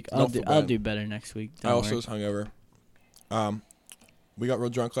this week. I'll Don't feel I'll bad. do better next week. I also was hungover. We got real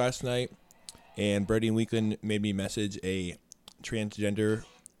drunk last night, and Brady and Weekland made me message a transgender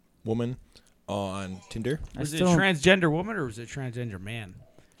woman on Tinder. Was it a transgender woman or was it a transgender man?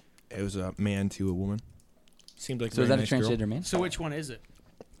 It was a man to a woman. Seemed like is that very a nice girl. transgender man? So which one is it?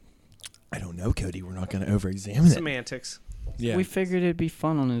 I don't know, Cody. We're not going to over-examine it. Semantics. Yeah. We figured it'd be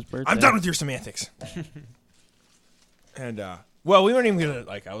fun on his birthday. I'm done with your semantics. And, well, we weren't even going to,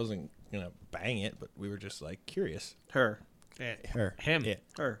 like, I wasn't going to bang it, but we were just, like, curious. Her. Her. Him. Yeah.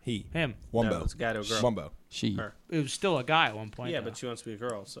 Her. He. Him. Wumbo. No, it's a guy to a girl. Wumbo. She. Her. It was still a guy at one point. Yeah, though. but she wants to be a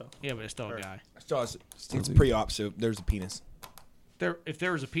girl, so. Yeah, but it's still Her. a guy. So it's pre-op, so there's a penis. If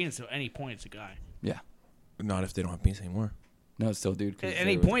there was a penis at any point, it's a guy. Yeah. Not if they don't have penis anymore. No, it's still dude. 'cause At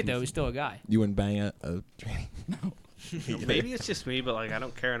any there was point, though, pieces. he's still a guy. You wouldn't bang a Maybe it's just me, but like I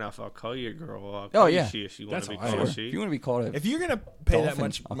don't care enough. I'll call you a girl. I'll Oh, call yeah. you she if you want That's to be all right. called Sure. she. If you want to be called a If you're gonna pay dolphin, that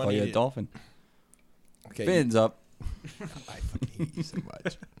much I'll money, call you a to- dolphin. Okay, Fins up. I fucking hate you so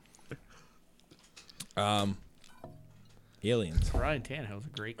much. Aliens. Ryan Tannehill's a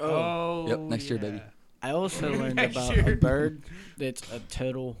great. Oh. Yep, next year, baby. I also learned Next about year. a bird that's a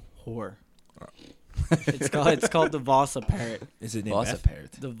total whore. It's called the Vasa parrot. Is it named Boss a Beth?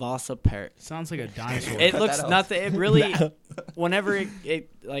 parrot. The Vasa parrot. Sounds like a dinosaur. It Cut looks that out. nothing. It really, whenever it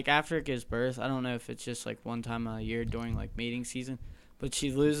like after it gives birth, I don't know if it's just like one time a year during like mating season, but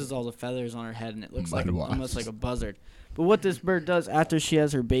she loses all the feathers on her head and it looks like almost like a buzzard. But what this bird does after she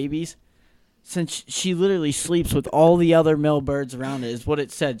has her babies, since she literally sleeps with all the other male birds around it, is what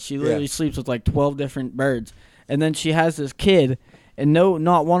it said. She literally sleeps with like 12 different birds, and then she has this kid, and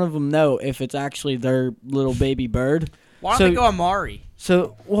not one of them know if it's actually their little baby bird. Why don't So- they go Amari?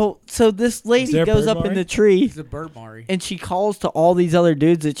 So this lady there a goes bird, up in Mari? the tree. He's a bird Mari. And she calls to all these other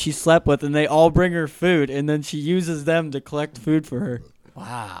dudes that she slept with, and they all bring her food, and then she uses them to collect food for her.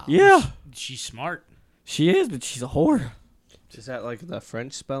 Wow. Yeah, She's smart. she is, but she's a whore. Is that like the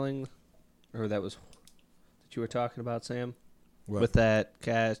French spelling, or that you were talking about, Sam? What? With that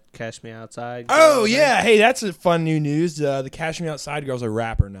cash me outside. Oh girl yeah, hey, that's a fun new news. The Cash Me Outside girl's a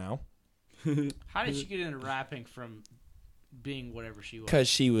rapper now How did she get into rapping from being whatever she was? because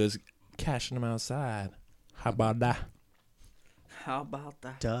she was cashing them outside. How about that? How about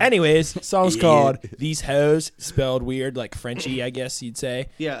that? Duh. Anyways, song's called "These Hoes," spelled weird, like Frenchy, I guess you'd say.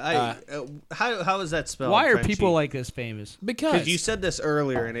 Yeah, how is that spelled? Why are Frenchie? people like this famous? Because you said this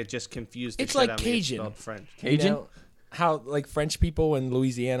earlier and it just confused the It's shit like out of me. It's Cajun. spelled French. Cajun? You know, how like French people in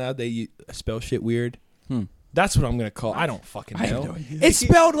Louisiana they spell shit weird. Hmm. That's what I'm gonna call. I don't fucking know. I have no idea. It's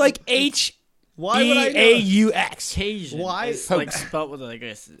spelled like Why would I know? H-E-A-U-X. Cajun. Why- It's like spelled with like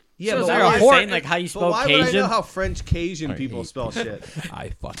a. Yeah, so but is that why- what you're saying? Like how you But spell why would I know Cajun? how French Cajun people spell shit?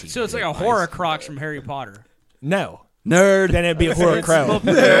 I fucking. So it's like a hate horror ice. crocs from Harry Potter. No. Nerd. Then it'd be a horror crow.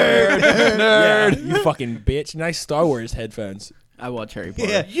 Nerd. Yeah, you fucking bitch. Nice Star Wars headphones. I watch Harry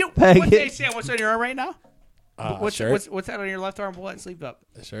Potter. You. Peg What's it. that, Sam? What's on your arm right now? Shirt. What's that on your left arm? Pull that sleeve up.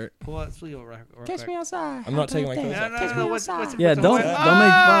 Shirt. Pull that sleeve up. Right, Catch me outside. I'm not taking my clothes No, off. no, no. What's Yeah, what's don't on- make fun of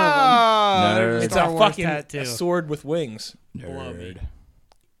them. Ah, Nerd. there's It's Star a Wars fucking tattoo. sword with wings. Below me.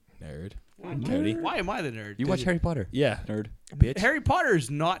 Nerd. Cody. Why am I the nerd? You watch Harry Potter? Yeah. Nerd. Bitch. Harry Potter is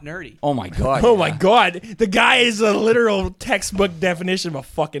not nerdy. Oh my god. Oh yeah. my god, the guy is a literal textbook definition of a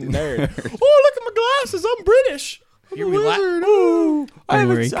fucking nerd. Oh, look at my glasses, I'm British. I'm You're a rela- wizard. Ooh. Don't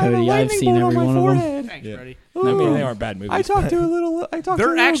worry, Cody. I've seen every one of them. Thanks, Yeah. Freddie. I mean, they aren't bad movies. I talked to a little.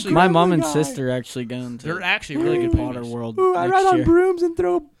 They're actually My mom and sister actually going to they're actually really good Potter movies. World I ride next on year. brooms and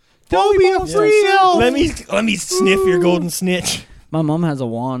throw. Don't be a volleyballs. free elf. Let me sniff your golden snitch. My mom has a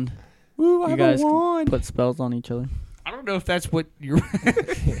wand. Ooh, I You have guys a can wand. put spells on each other. I don't know if that's what you're.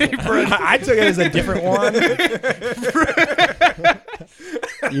 I took it as a different one.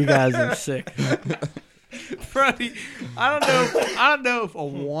 You guys are sick. Freddie, I don't know if a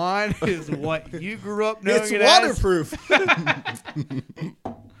wand is what you grew up knowing It's it as. waterproof.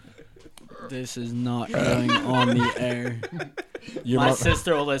 This is not going on the air. My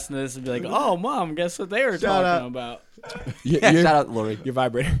sister will listen to this and be like, "Oh, mom, guess what they were Shout talking out. about?" Yeah, shout out Lori. Your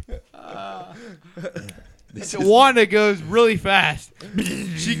vibrator. It's a wand that goes really fast.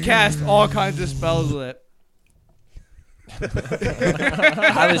 She casts all kinds of spells with it.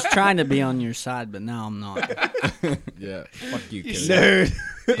 I was trying to be on your side, but now I'm not. Yeah. Fuck you, You Cody. Nerd.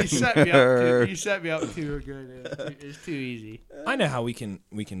 You set me up too. You set me up too good. It's too easy. I know how we can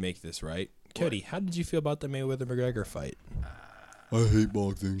make this right. Cody, how did you feel about the Mayweather McGregor fight? I hate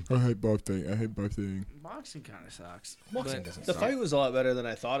boxing. I hate boxing. Boxing kind of sucks. Boxing But doesn't The suck. fight was a lot better than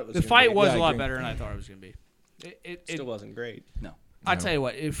I thought it was. the gonna fight be. was Yeah, a I lot agree. better than I thought it was gonna be. It Still wasn't great. I tell you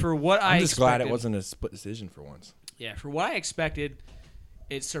what, for what I I'm just glad it expected- wasn't a split decision for once. Yeah, for what I expected,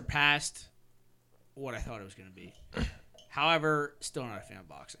 it surpassed what I thought it was going to be. However, still not a fan of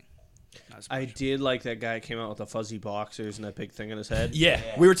boxing. Not as I much. did like that guy came out with the fuzzy boxers and that big thing in his head. Yeah,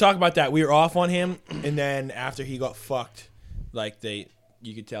 we were talking about that. We were off on him, and then after he got fucked, like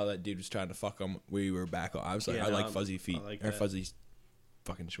you could tell that dude was trying to fuck him. We were back on. I was like, Yeah, I like no, fuzzy feet I like or that. fuzzy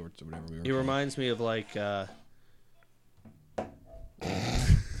fucking shorts or whatever we were. He reminds me of like. Sorry.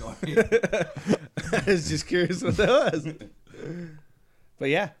 I was just curious what that was. But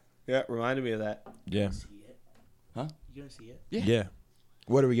yeah, reminded me of that. Yeah. See it? Huh? You gonna see it? Yeah.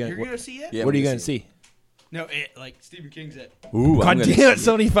 What are we You're gonna? gonna see it? Yeah, What are I'm you gonna gonna see? No, it like Stephen King's it. Ooh, I'm God gonna damn it! see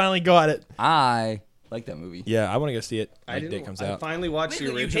Somebody finally got it. I like that movie. Yeah, I want to go see it. I Like, didn't. day comes I out. finally watched the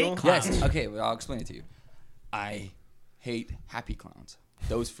Wait, you hate original. clowns? Yes. Okay, well, I'll explain it to you. I hate happy clowns.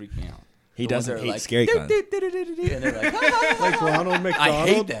 Those freak me out. He The ones doesn't that are hate like, scary clowns. And they're like, Like Ronald McDonald. I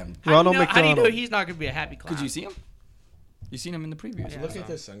hate them. Ronald How do you know McDonald. he's not gonna be a happy clown? Could you see him? You seen him in the previews? Yeah. Look at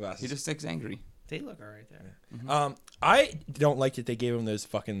those sunglasses. He just looks angry. They look alright there. I don't like that they gave him those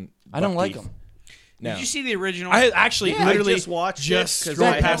fucking. I don't buck like teeth. them. No. Did you see the original? I actually I literally just watched just it because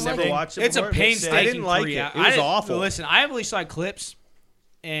scrolled I past had never everything. watched it It's a before. painstaking. I didn't like 3 it. hours. It was I didn't- awful. Listen, I only saw clips,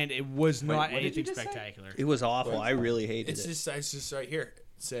 and it was not what did you anything just say? spectacular. It was awful. I really hated It's it. just right here. It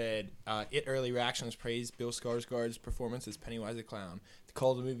said, "It early reactions praised Bill Skarsgård's performance as Pennywise the Clown.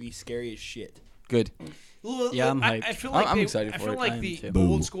 Called the movie scary as shit." Good. Yeah, I'm I hyped. feel like I'm they- excited I for feel it. like I am the too.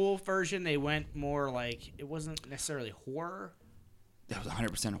 old school version, they went more like it wasn't necessarily horror. That was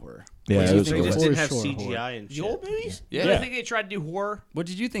 100% horror. Yeah, What did it you was think They it just was? didn't have Sure, CGI and The shit. old movies? Yeah. I think they tried to do horror What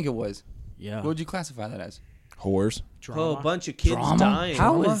did you think it was? Yeah. What would you classify that as? Whores. drama. Oh, a bunch of kids Drama? dying.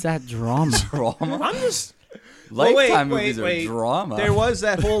 How is that drama? Drama? I'm just. Lifetime wait, movies wait. are drama. There was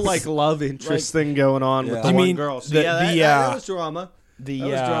that whole like love interest thing going on with Yeah. the You one mean girl. So, the- yeah, the, that was drama. The That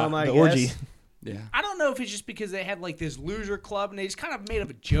was drama, I the guess. orgy. Yeah. I don't know if it's just because they had like this loser club and they just kind of made up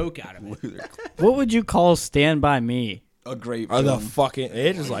a joke out of it. What would you call Stand By Me? A great Are the film. fucking?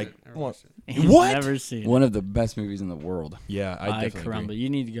 It is like Never what? watched it. He's What? Never seen One of the best movies in the world. Yeah, I I definitely caramba, agree. you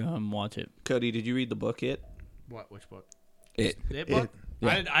need to go home and watch it. Cody, did you read the book? It. What? Which book? It. The book?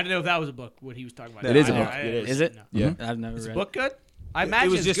 Yeah. I didn't know if that was a book. What he was talking about. It is a I- book. I- It Is it? No. Yeah. I've never Is the read book good? I It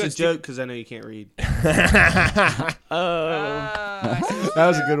imagine was it's just good. a joke because I know you can't read. Oh. That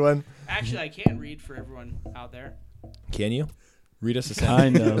was a good one. Actually, I can read for everyone out there. Can you read us a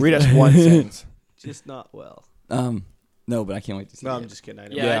Kind sentence? of. Read us one sentence. Just not well. No, but I can't wait to see No, it. I'm just kidding. I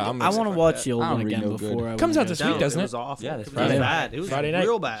know. Yeah, Yeah, I, I'm want to excited watch for the old I don't one read again no good. before I Comes wanna out this go week, see it. doesn't It it? was awful. Yeah, that's It was Friday. bad. It was Friday night.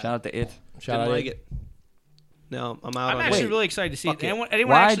 real bad. Shout out to It. Shout Didn't out. like it. No, I'm out I'm on actually it. really excited to see Fuck it. it.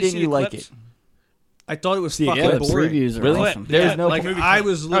 Anyone Why actually didn't see you the like clips? it? I thought it was See, fucking yeah, The boring. previews are Really? awesome. There's Yeah, no like movie I clip.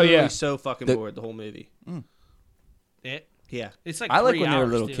 was literally yeah. so fucking The- bored the whole movie. It? Yeah, It's like I like 3 when they were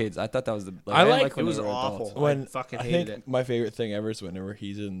hours, little too. kids. I thought that was the. I like- when it was they were awful. adults. When I fucking I hated think it. my favorite thing ever is whenever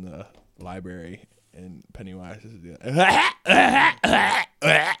he's in the library and Pennywise is doing. I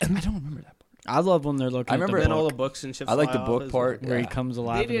don't remember that part. I love when they're looking. I at remember the Then book, all the books and shit. I like fly the off book as part. well. where Yeah. he comes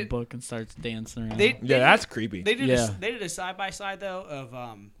alive They in the did- book and starts dancing around. Yeah, that's creepy. They did Yeah. they did a side by side though of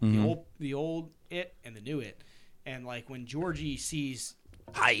Mhm. the old It and the new It, and like when Georgie sees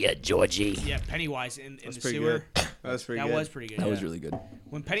Hiya, Georgie. Pennywise in That's the pretty sewer, good. That was pretty that good. was pretty good. That was yeah. really good.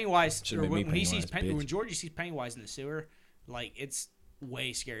 When Pennywise Should've or made me when he sees Pennywise, bitch. when Georgie sees Pennywise in the sewer, like it's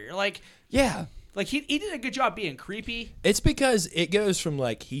way scarier. Like Yeah. he did a good job being creepy. It's because it goes from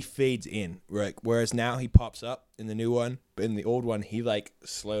like he fades in, right? Whereas now he pops up in the new one, but in the old one he like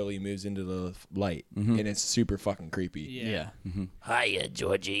slowly moves into the light, and it's super fucking creepy. Yeah. Hiya,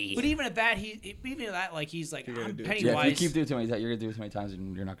 Georgie. But even at that, like he's like gonna I'm do it. Yeah, if Pennywise. you keep doing it too many times, you're gonna do it too many times,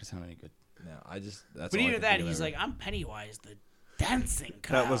 and you're not gonna sound any good. No, that's. but all I even can at that, think of he's ever. like I'm Pennywise, the dancing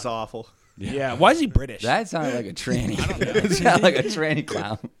clown. That was awful. Yeah. Why is he British? That sounded like a tranny. It sounded like a tranny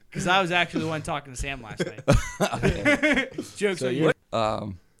clown. Because I was actually the one talking to Sam last night. Okay. Jokes So on you-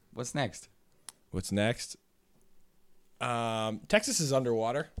 you. What's next? What's next? Texas is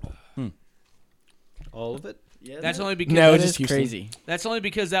underwater. All of it. That's only because No, That it's is just Houston. crazy. that's only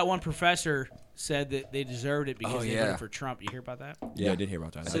because that one professor said that they deserved it because Oh, they yeah. voted for Trump. You hear about that? Yeah, I did hear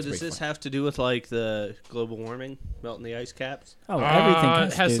about that. So That's does pretty this funny. have to do with like the global warming, melting the ice caps? Oh, everything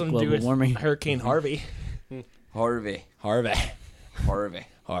it has to do something with to do global with warming. Hurricane Harvey. Harvey.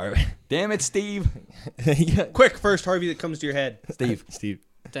 Harvey. Damn it, Steve. Yeah. Quick, first Harvey that comes to your head. Steve.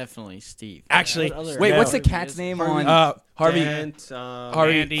 Definitely Steve. Actually, What other- Wait, No. what's the cat's name on? Harvey. Dent,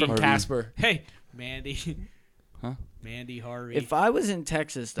 Harvey Mandy. from Harvey. Casper. Hey, Mandy. Huh? Mandy Harvey. If I was in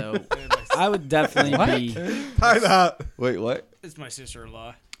Texas, though, I would definitely be. Time out. Wait, what? It's my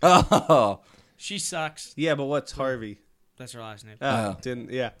sister-in-law. Oh. She sucks. Yeah, but what's Harvey? That's her last name. Oh. Didn't.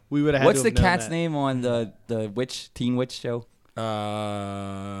 Yeah, we would have. What's to the have known cat's that. name on the Teen Witch show?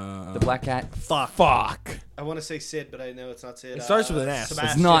 The black cat. Fuck. I want to say Sid, but I know it's not Sid. It starts with an S. It's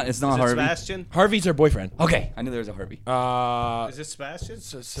Sebastian. not Is Harvey. it Sebastian? Harvey's her boyfriend. Okay, I knew there was a Harvey. Is it Sebastian?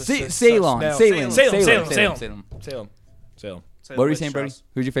 Ceylon. No. Salem. Salem. What were you saying, Brody?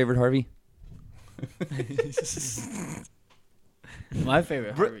 Who's your favorite Harvey? My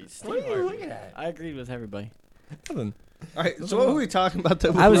favorite Harvey. What are you looking at? I agreed with everybody. Nothing. All right, so what were we talking about?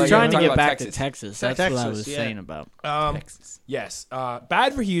 That I was yeah, trying to talking get about back Texas. to Texas. That's what I Texas, was yeah. saying about. Texas. Yes.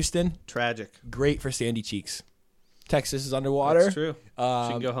 Bad for Houston. Tragic. Great for Sandy Cheeks. Texas is underwater. That's true. She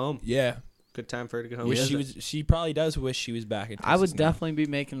can go home. Yeah. Good time for her to go home. Wish Is she it? was. She probably does wish she was back in Texas. I would now. definitely be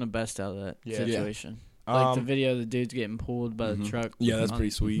making the best out of that Yeah. situation. Like the Um, video of the dude's getting pulled by the Mhm. truck. Yeah, that's on- pretty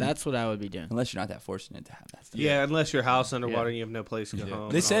sweet. That's what I would be doing. Unless you're not that fortunate to have that stuff. Yeah, unless your house underwater Yeah. and you have no place to go home. They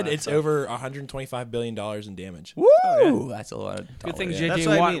and all said that it's stuff. over $125 billion in damage. Woo! That's a lot of Good thing dollars. Yeah. That's JJ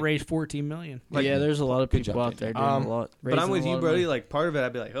what I Watt mean. raised $14 million. Yeah, there's a lot of Good people job, out there JJ. doing a lot. But I'm raising with a you, lot of Brody. money. Like part of it,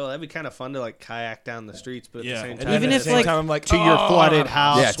 I'd be like, oh, that'd be kind of fun to like kayak down the streets, but at the same And time, then Even at if, the same like, time, I'm like to your "Oh." flooded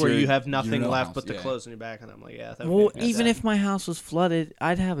house Yeah, to where you your- have your nothing no left house, but the yeah. clothes on your back, and I'm like, yeah. That Well, would be even fantastic. if my house was flooded,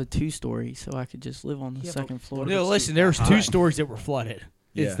 I'd have a 2-story, so I could just live on the Yeah, but second floor. what if No, it's listen, too there was high? 2 stories that were flooded.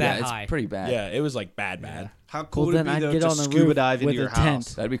 Yeah. It's that Yeah, high. it's pretty bad. Yeah, it was like bad. how cool Well, would it then be I'd though get to on the scuba roof dive into with your a tent.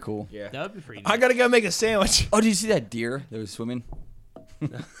 house? That'd be cool. Yeah. That would be pretty I nice. gotta go make a sandwich. Oh, did you see that deer that was swimming?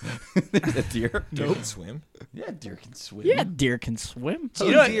 The deer? Don't swim. Yeah, deer can swim. Yeah, deer can swim. Oh,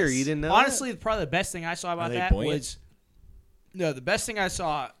 You know, dear, you didn't know Honestly, probably the best thing I saw about they that buoyant? was the best thing I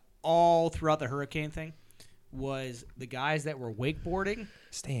saw all throughout the hurricane thing was the guys that were wakeboarding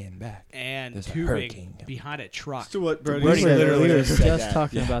Stand back. and There's a tubing hurricane. behind a truck. So what, Brody? Brody literally we were just said just that.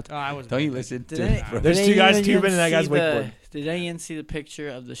 talking Yeah. about Oh, I was. Don't you listen Did to any- it? There's did two guys anyone tubing and that guy's see the- wakeboarding. Did anyone see the picture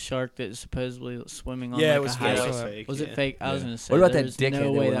of the shark that is supposedly swimming on Yeah, like it was a fake. high Yeah, was fake, it yeah. fake? I was Yeah. gonna say. What about there that was dickhead no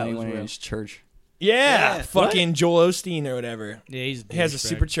that way went that was anyone in real. his church? Yeah, Yeah. fucking Joel Osteen or whatever. Yeah, he's. He has a douchebag.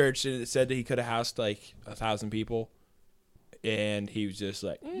 super church and it said that he could have housed like 1,000 people, and he was just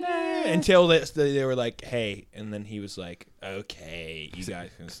like, nah. Until they were like, hey, and then he was like, okay, you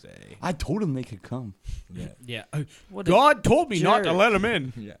guys can stay. I told him they could come. Yeah, Yeah. What a God told me not to jerk. let him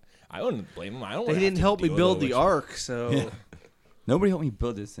in. yeah. I wouldn't blame him. I don't. They wanna have didn't to help me deal build with the it. ark, so Yeah. Nobody helped me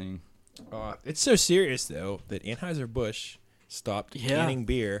build this thing. It's so serious though that Anheuser-Busch stopped Yeah. canning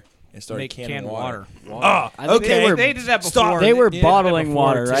beer and started Make canning canned water. water. Oh, I think okay. They did that before. Stop. They were Yeah, bottling before,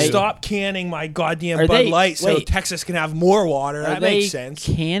 water, too. right? Stop canning my goddamn Are Bud they- Light so wait. Texas can have more water. Are That they makes sense.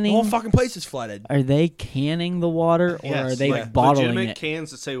 The canning? whole fucking place is flooded. Are they canning the water, or yes, are they like bottling legitimate it?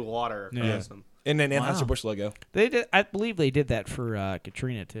 cans that say water across Yeah. them. And then Wow. Anheuser-Busch logo. They did. I believe they did that for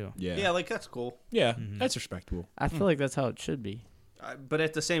Katrina too. Yeah. Yeah, like that's cool. Yeah, Mhm. that's respectable. I feel like that's how it should be. But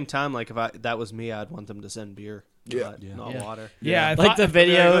at the same time, like if that was me, I'd want them to send beer, Yeah. not Yeah. water. Yeah, I Like thought- the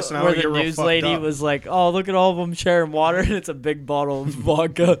video listen, I where wanna the get real news fucked lady up. was like, "Oh, look at all of them sharing water, and it's a big bottle of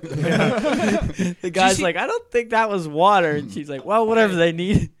vodka." The guy's see- like, "I don't think that was water," and she's like, "Well, whatever they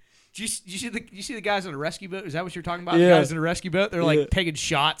need." Do you see the guys on the rescue boat? Is that what you're talking about? Yeah. The guys in the rescue boat? They're like Yeah. taking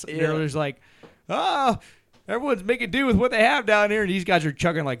shots. And Yeah. they're just like, oh, everyone's making do with what they have down here. And these guys are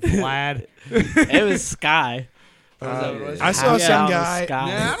chugging like Vlad. It was Sky. I saw Yeah, some on the guy. Sky.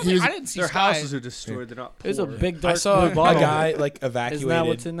 Nah, He was- I didn't see Their Sky. houses are destroyed. They're not. It was a poor. big I dark saw blue a bottle. guy like Isn't that what's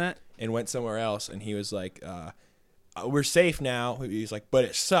evacuated in that? and went somewhere else, and he was like, "We're safe now." He's like, "But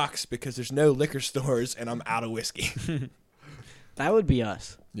it sucks because there's no liquor stores, and I'm out of whiskey." That would be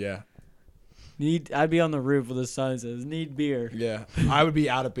us. Yeah, I'd be on the roof with a sign that says "Need beer." yeah. I would be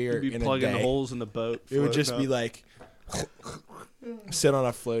out of beer You'd be in a plugging day. holes in the boat. It would just be floating like sit on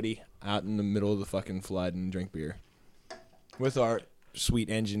a floaty out in the middle of the fucking flood and drink beer with our sweet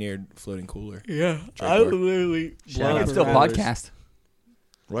engineered floating cooler. Yeah, Drink I more. would literally. We Shout out can to still Robbers. podcast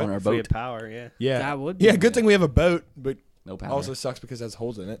What? on our up. If we boat. had power, yeah. Yeah, That would be yeah. Good nice. thing we have a boat, but No power. also sucks because it has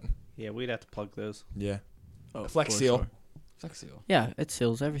holes in it. Yeah, we'd have to plug those. Yeah, Oh, Flex for Seal. sure. Flex seal. Yeah, it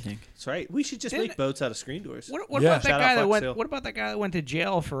seals everything. That's right. We should just Didn't- make boats out of screen doors. What Yeah. about that Shout out guy that Flex went? Seal. What about that guy that went to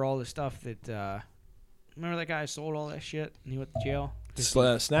jail for all the stuff that? Remember that guy who sold all that shit and he went to jail.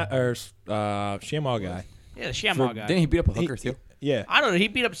 Snap or Shamal guy. Yeah, the Shamrock For- guy. Didn't he beat up a hooker too? Yeah. I don't know. He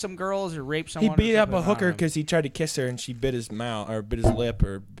beat up some girls or raped He someone. beat or up a something. I hooker don't know. because he tried to kiss her and she bit his mouth or bit his lip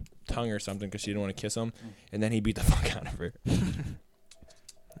or tongue or something because she didn't want to kiss him, and then he beat the fuck out of her.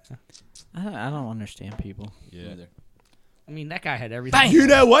 I don't understand people. Yeah. I mean, that guy had everything. You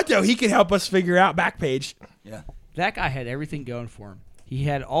know what though? He can help us figure out Backpage. Yeah. That guy had everything going for him. He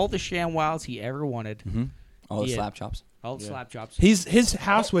had all the ShamWows he ever wanted. Mm-hmm. All the Yeah. slap chops. All the slap jobs. His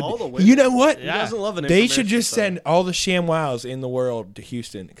house would. all the women. You know what? Who Yeah. doesn't love an They should infomercial, just so- send all the ShamWows in the world to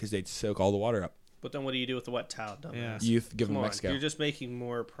Houston because they'd soak all the water up. But then what do you do with the wet towel? Dumbass? Yeah. You give Come them on, Mexico. you're just making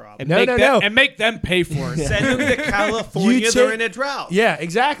more problems. And No, make no, them, no. And make them pay for it. Send them to California. You They're take- in a drought. Yeah,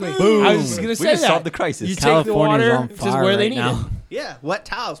 exactly. Boom. I was just gonna We say just that. solved the crisis. You take the California's water on to fire where they right need now. Yeah, wet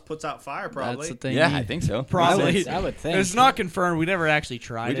towels puts out fire probably. That's the thing. Yeah, I think so. Probably. I would think. It's not confirmed. We never actually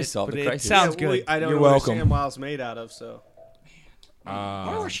tried We it. just solved but the it crisis. sounds Yeah, well, good. I don't You're know welcome. what ShamWow's made out of, so. I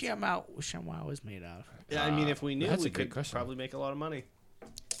wonder what ShamWow is made of. Yeah, I mean, if we knew, That's we a good could question. probably make a lot of money.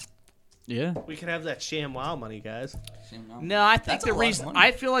 Yeah. We could have that ShamWow money, guys. No, I think That's the a lot of reason money.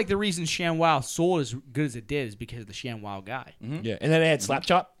 I feel like the reason ShamWow sold as good as it did is because of the ShamWow guy. Yeah, and then they had slap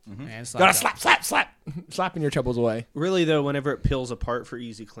chop. And it's Gotta like, slap, slapping your troubles away. Really, though, whenever it peels apart for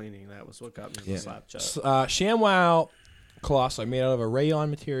easy cleaning, that was what got me Yeah. the slap chop. ShamWow cloths are made out of a rayon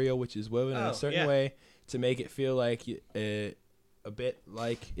material, which is woven in Oh, a certain yeah. way to make it feel like a bit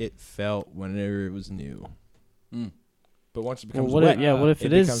like it felt whenever it was new. Mm. But once it Well, becomes what wet, if, what if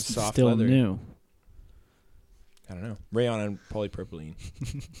it is becomes soft still leather. new? I don't know. Rayon and polypropylene.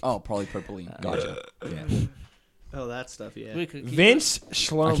 Oh, polypropylene. Gotcha. Yeah. Oh, that stuff, yeah. we could keep Vince I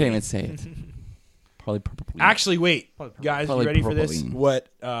Shlomo. can't even say it. Polypropylene. Actually, wait, Polypropylene. guys, you ready for this? Polypropylene. What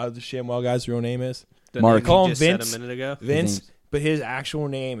the ShamWow guy's real name is? The Mark. name Call you him just said Vince. a minute ago. Vince, name's- but his actual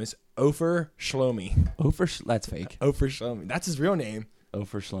name is Ofer Shlomi. That's fake. Ofer Shlomi. That's his real name.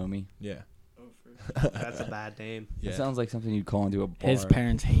 For Shlomi. Yeah. That's a bad name. It sounds like something you'd call into a bar. His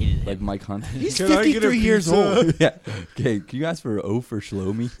parents hated him. Like Mike Hunt. He's Can I get a 53 years pizza? old. yeah. Okay, can you ask for for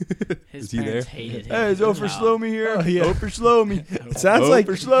Shlomi? His is he parents there? hated him. Hey, it's No. for Shlomi here. Oh, yeah. For Shlomi. It sounds like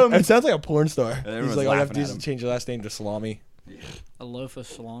Ofer Shlomi. It sounds like a porn star. He's everyone's like, all you have to laughing do at is him. change your last name to Salami. A loaf of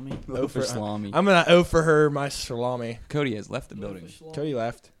salami. For Shlomi. I'm gonna offer her my salami. Cody has left the building. Cody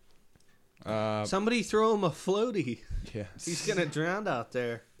left. Somebody throw him a floaty. Yeah. He's gonna drown out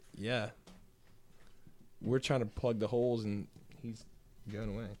there. Yeah. We're trying to plug the holes and he's going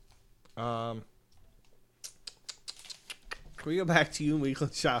away. Can we go back to you and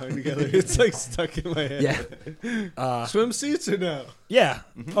Weekland showering together? It's like stuck in my head. Yeah. Swimsuits or no? Yeah.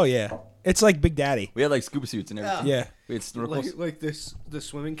 Oh yeah. It's like Big Daddy. We had like scuba suits and everything. Yeah. We had snorkels. Like the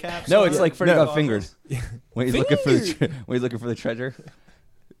swimming caps? No, it's like Freddy No. got fingers. When he's looking for when he's looking for the treasure.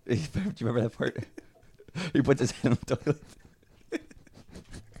 Do you remember that part? He puts his head in the toilet.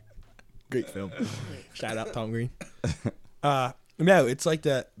 Great film. Shout out Tom Green. No, it's like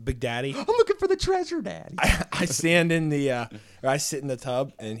the Big Daddy. I'm looking for the treasure, Daddy. I stand in the or I sit in the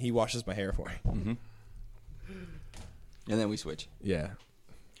tub and he washes my hair for me. And then we switch. Yeah.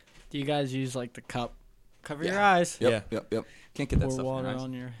 Do you guys use like the cup? Cover your Yeah. eyes. Yep, yep. Can't get that Pour stuff in water your eyes.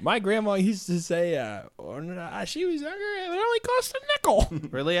 on your. My grandma used to say, she was younger, it would only cost a nickel.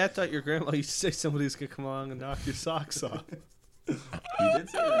 Really? I thought your grandma used to say somebody's gonna come along and knock your socks off. You did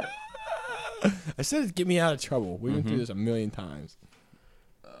say that. I said it'd get me out of trouble. We went through this a million times.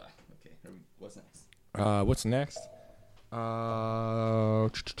 Okay, what's next? What's next?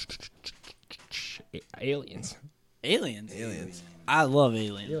 Aliens. Aliens. Aliens. I love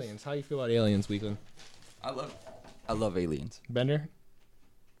aliens. Aliens. How do you feel about aliens, Weekland? I love aliens. Bender?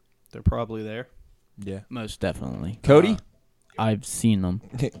 They're probably there. Yeah. Most definitely. Cody? I've seen them.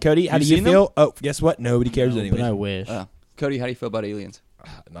 Cody, how You do you seen them? feel? Oh, guess what? Nobody cares No, anyway. but I wish. Cody, how do you feel about aliens?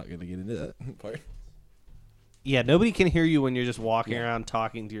 Not going to get into that part. Yeah, nobody can hear you when you're just walking around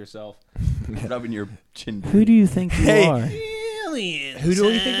talking to yourself. Rubbing your chin. Who do you think you Hey. are? Aliens. Who do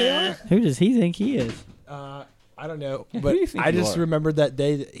you think they are? Who does he think he is? I don't know, who but do you think I you just are? remembered that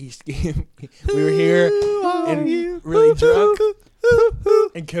day that we were here and really drunk,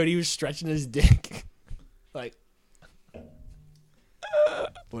 and Cody was stretching his dick, like.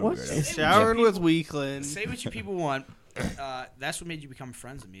 What? Showering with Weekland. Say what you people want. That's what made you become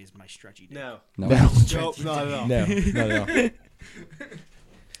friends with me. Is my stretchy dick. No. No. Nope, not at all. No, no.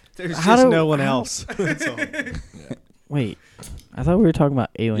 There's How just do- no one how- else. That's all. Wait, I thought we were talking about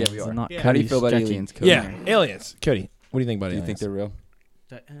aliens. Yeah, we are. and not Yeah. How do you Cody feel about stretching. aliens, Cody? Yeah, aliens. Cody, what do you think about Do you aliens? think they're real?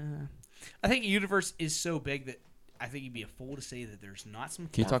 I think the universe is so big that I think you'd be a fool to say that there's not some.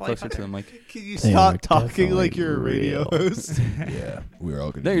 Can you form talk of life closer out to there. the mic? Can you They stop are talking like definitely you're a radio real. host? Yeah, we're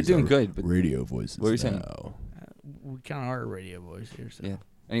all going No, you're doing good, but radio voices. What were you saying? now. We kind of are a radio voice here. So. yeah.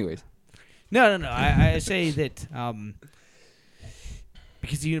 Anyways, No. I say that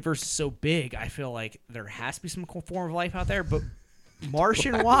because the universe is so big, I feel like there has to be some form of life out there. But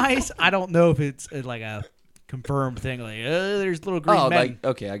Martian-wise, I don't know if it's like a confirmed thing. Like, there's little green men. like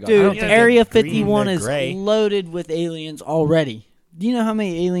okay, I got Dude, it. don't think Area they're green, 51 they're is gray. loaded with aliens already. Do you know how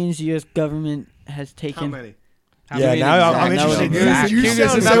many aliens the U.S. government has How taken? many? How Yeah, many now exact- I'm interested. exact You number.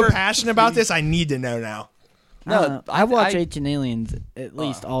 sound so passionate about this. I need to know now. No, I watch Ancient Aliens at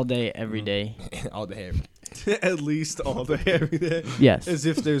least all day, every day. All day. At least all day, every day. Yes. As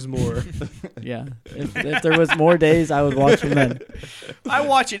if there's more. Yeah. If there was more days, I would watch them then. I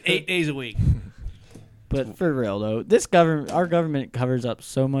watch it 8 days a week. But for real though, our government covers up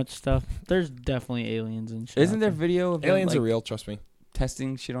so much stuff. There's definitely aliens and shit. Isn't out there there. video of them, Aliens like, are real. Trust me.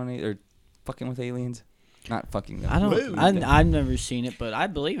 testing shit on it or fucking with aliens? Not fucking them. I don't. I've never seen it, but I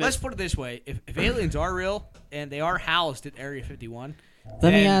believe it. Let's put it this way: if aliens are real and they are housed at Area 51, Let me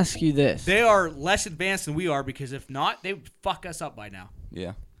then ask you this. they are less advanced than we are. Because if not, they would fuck us up by now.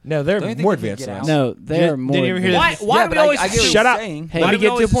 Yeah. No, they're Don't you think more they could advanced get than out? us. No, they are Did more. you ever hear advanced. Why Yeah, do we but always I get what assume? you're Shut up. saying. Hey, Let Why me do we get to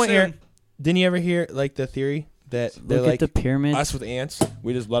a always point here. assume- Didn't you ever hear like the theory that they're Look like at the pyramids. us with ants?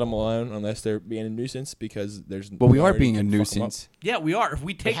 We just let them alone unless they're being a nuisance because there's. Well, we are already being a can fuck 'em up. nuisance. Yeah, we are. If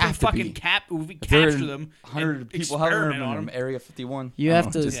we take them have to fucking be. if we If there are capture them, 100 and people hovering experiment on from them, Area 51. You I have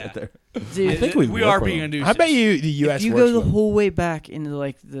don't to- know, just Yeah. sit there. Dude, I think we we work are with being a them. nuisance. I bet you the U.S. if you works go the with them. whole way back into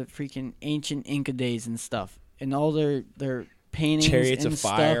like the freaking ancient Inca days and stuff, and all their paintings Chariots and of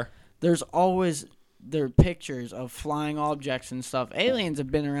stuff, fire. there's always their pictures of flying objects and stuff. Aliens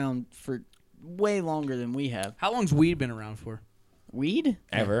have been around for way longer than we have. How long's weed been around for? Weed?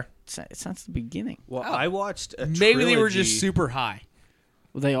 Ever. Since the beginning. Well, Oh. I watched a Maybe they were just trilogy- super high.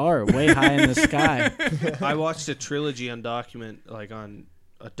 Well, they are way high in the sky. I watched a trilogy on on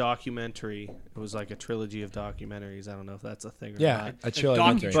a documentary. It was like a trilogy of documentaries. I don't know if that's a thing or Yeah, not. a trilogy.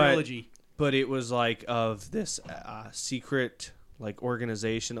 Donkey But- trilogy. But it was like of this secret like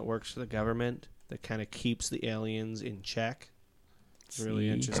organization that works for the government that kind of keeps the aliens in check. It's really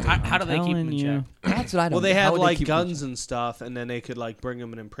See? interesting. How do they keep them Telling in you. check? That's what I don't Well, they know. How had would like keep them- guns and stuff, and then they could like bring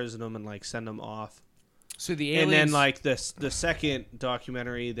them and imprison them and like send them off. So the aliens. And then like the second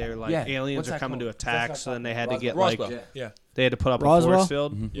documentary, they're like Yeah. aliens What's are that coming to called? attack, so then they had to get Roswell. like Yeah. they had to put up Roswell? a force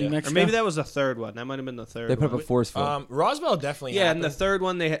field. Mhm. New Yeah. Mexico? Or maybe that was the third one. That might have been the third. They put up one. a force field. Roswell definitely. Yeah, and the happened. third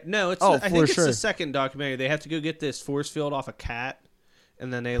one they had no. It's Oh, I for think it's sure. the second documentary. They have to go get this force field off a cat,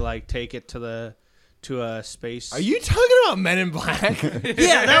 and then they like take it to a space. Are you talking about Men in Black?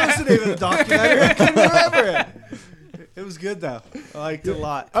 Yeah, that was the name of the documentary. I couldn't remember it. It was good though. I liked it a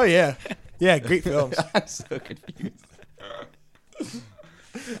lot. Oh yeah, yeah, great films. I'm so confused.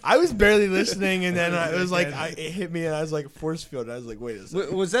 I was barely listening, and then it was like it hit me, and I was like force field. And I was like, wait a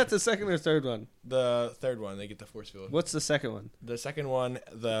second. Was that the second or third one? The third one, they get the force field. What's the second one? The second one,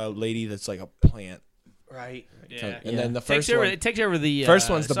 the lady that's like a plant, Right. yeah. and then the Takes first over, one. it takes over the First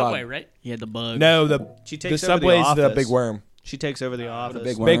one's the subway, bug. right? Yeah, the bug. No, the She takes the over the subway's the office. big worm. She takes over the What a office.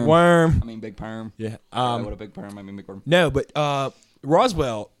 big worm. Big worm. I mean, big perm. Yeah. Yeah, what a big perm. I mean, big worm. No, but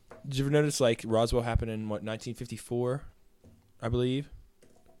Roswell. Did you ever notice like Roswell happened in what 1954, I believe.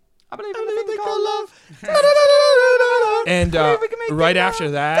 I believe in a thing called love. And right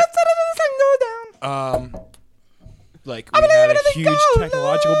after that, like we had a huge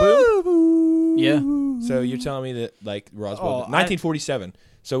technological boom. Yeah. So you're telling me that like Roswell, Oh, 1947.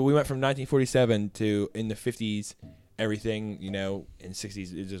 So we went from 1947 to in the 50s, everything in the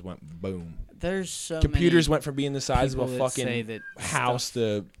 60s it just went boom. There's so Computers many went from being the size of a people that say fucking that house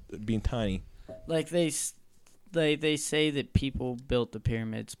stuff- to being tiny. like they say that people built the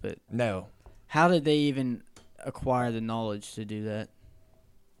pyramids, but No, how did they even acquire the knowledge to do that?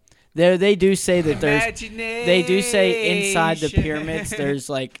 They do say that they do say inside the pyramids there's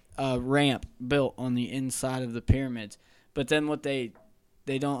like a ramp built on the inside of the pyramids. But then what they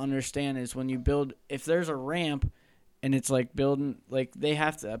don't understand is when you build, if there's a ramp and it's like building, like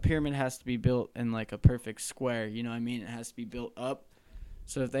a pyramid has to be built in like a perfect square, you know what I mean? It has to be built up.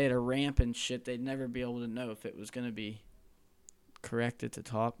 So if they had a ramp and shit, they'd never be able to know if it was going to be correct at the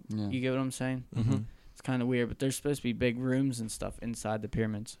top. Yeah. You get what I'm saying? mm-hmm. It's kind of weird, but there's supposed to be big rooms and stuff inside the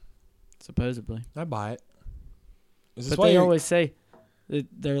pyramids, supposedly. I buy it. Is this But why they you're- always say that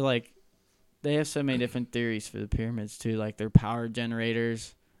they're like, they have so many different theories for the pyramids too. Like they're power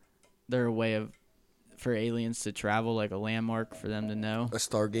generators. They're a way for aliens to travel, like a landmark for them to know. a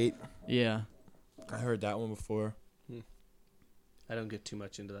Stargate? Yeah. I heard that one before. I don't get too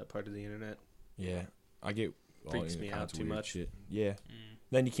much into that part of the internet. Yeah, I get Freaks all me kinds out of too weird much. Shit. Yeah.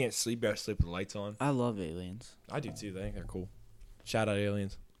 Then you can't sleep. You gotta sleep with the lights on. I love aliens. I do too. I think they're cool. Shout out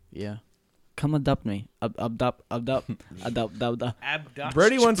aliens. Yeah. Come adopt me. Adopt. Abduction.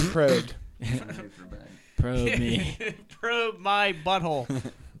 Brody once probed. Probe me. Probe my butthole.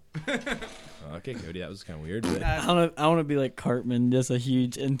 Okay, Cody, that was kind of weird. But I want to be like Cartman, just a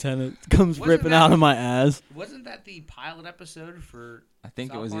huge antenna comes Wasn't ripping that- out of my ass. Wasn't that the pilot episode for? I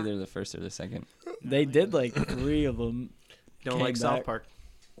think it South was Park? either the first or the second. They did like 3 of them. Don't Came like South back. Park.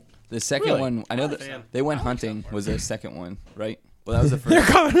 The second Really? one, I know that fan. they went hunting was the second one, right? Well, that was the they're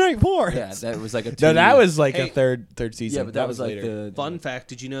first. coming right for us. Yeah, that was like a. No, two- that was like Hey. a third season. Yeah, but that was like later. the Fun fact: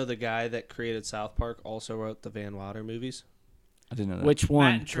 did you know the guy that created South Park also wrote the Van Wilder movies? I didn't know that. Which Matt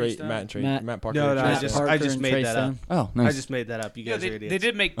one? and Trey Stone? Matt Parker. No, and no, Trey I Matt Stone. just- Parker just and made Trey that up. Stone? Oh, nice. I just made that up. You Yeah, guys are idiots. they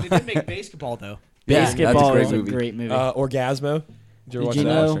did make basketball though. Yeah, Basketball that's a great is a movie. great movie. Orgasmo. Did you ever watch Did you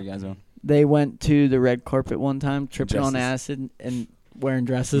that? know- Sure, guys, They went to the red carpet one time, tripping on Dresses. acid and wearing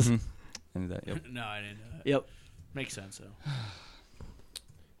dresses. Mhm. I knew that. Yep. No, I didn't know that. Yep. Makes sense though.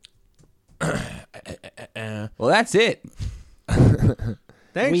 Well, that's it.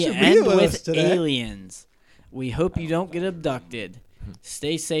 Thanks We for end being with us with today. aliens. We hope you don't get abducted.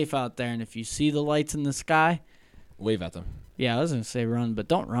 Stay safe out there, and if you see the lights in the sky, Wave at them. yeah, I was gonna say run, but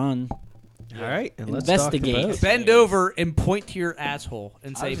don't run. All right, and Investigate. Let's talk to Bend over and point to your asshole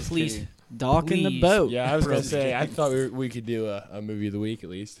and say, just "Please." kidding. Dock in the Please. boat. Yeah, I was gonna say. I thought we could do a movie of the week at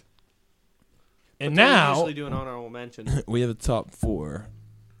least. And But we now usually do an honorable mention. we have the top 4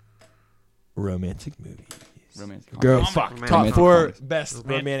 romantic movies. Romantic Girl, comedies. fuck. Romantic Top comedies. 4 best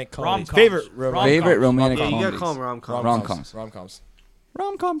Roman- romantic comedies. rom-coms. Favorite Rom-coms. Favorite romantic Yeah, you gotta comedies. call them rom-com. Rom-coms. Rom-coms.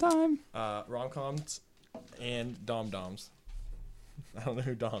 Rom-com time. Rom-coms and dom-doms. I don't know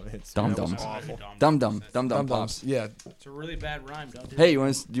who Dom is. Dom-doms. Awful. Dum-dum. Dum-dum Dom-doms. pops. Yeah. It's a really bad rhyme. Don't do Hey,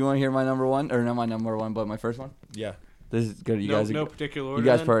 it. do you want to hear my number one? Or not my number one, but my first one? Yeah. This is good. You no, guys no particular you order.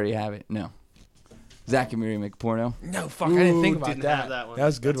 guys then? probably have it. No. Zach and Miri make a porno. No, fuck. I didn't think Ooh, about didn't that. have that one. That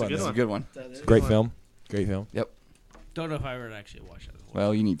was a good That's a one. good That's a one. good one. Great film. Great film. Don't know if I ever actually watched that.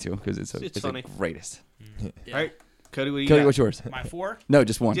 Well, you need to because it's It's the funny. greatest. Yeah. All right, Cody, what do you Cody, got? what's yours? My 4. No,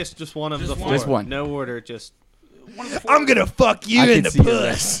 just one. Just one of Just the one? four. Just one. No order. Just One of the 4. I'm gonna fuck you I in can the see your puss.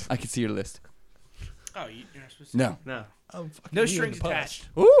 list. I can see your list. Oh, you're not supposed to. No. no. I'm fucking No you in strings the puss. attached.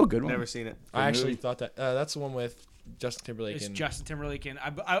 Ooh, good one. Never seen it. I actually movie. thought that that's the one with Justin Timberlake It's and Justin Timberlake and I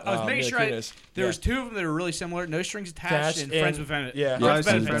was making Mila sure Kunis. there Yeah. was 2 of them that are really similar. No strings attached, and Friends with Benefits. Yeah. Yeah, I've Friends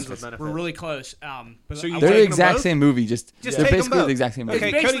seen with Friends with Benefits. We're Benefits. really close. But So you I They're taking the them exact both? same movie. Just Just they're take 'em basically both. the exact same movie.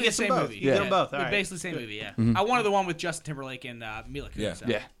 Okay, basically Cody the gets them same both. movie. You get Yeah. them both. All They're right. basically the same movie. Yeah. Mhm. I wanted the one with Justin Timberlake and Mila Kunis. Yeah. so.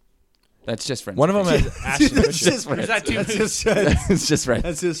 Yeah. That's just friends. one of them has Ashton It's Kutcher. just Or is friends. that 2 That's movies? his friends. It's just friends.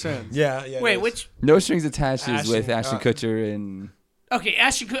 That's his friends. Yeah, yeah. Wait, it is. which? No strings attached is with Ashton, Ashton Kutcher and Okay,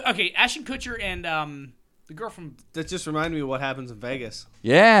 Ashton Kutcher and the girl from. That just reminded me of what happens in Vegas.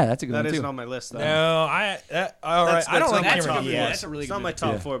 yeah, that's a good That one isn't too. on my list though. No, all right. That's I don't on like my That's top Cameron good. four. Diaz. That's a really It's good not my movie.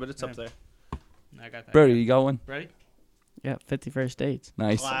 top Yeah. 4, but it's Yeah. up there. I got that. Brody, you got one? Ready? Yeah, 51st Dates.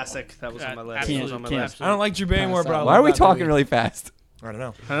 Nice. Classic. That was on my list. Absolutely, That was on my can't- list. I don't like Drew Barrymore, but I Why love are we that talking movie. really fast? I don't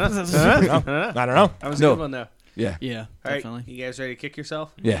know. Huh? I don't know. That was a No. good one though. Yeah. Yeah, All right, definitely. you guys ready to kick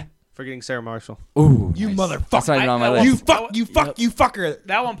yourself? Yeah. For getting Sarah Marshall. Ooh, You nice. motherfucker. That's not even on my I- list. You Yes. fuck. You fuck. Yep. You fucker.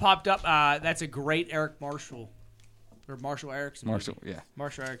 That one popped up. That's a great Eric Marshall. Or Marshall Erickson. movie. Marshall, yeah.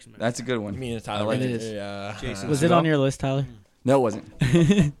 Marshall Erickson. Movie. That's a good You one. mean it's I Tyler? like it. Jason Was it on your list, Tyler? No, it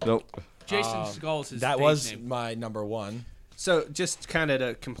wasn't. Nope. Jason Skull is his That stage was name. my number 1. So just kind of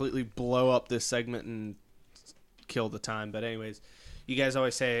to completely blow up this segment and kill the time. But anyways, you guys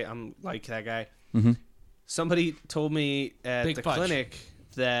always say I'm like that guy. Mm-hmm. Somebody told me at Big the fudge. clinic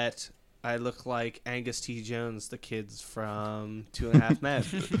that I look like Angus T. Jones, the kids from 2.5 Men.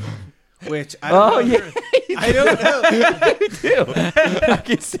 Which I don't Oh, know. yeah. I don't know. I do. I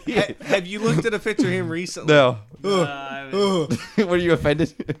can see it. Have you looked at a picture of him recently? No. Ugh. Were you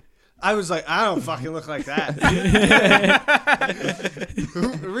offended? I was like, I don't fucking look like that.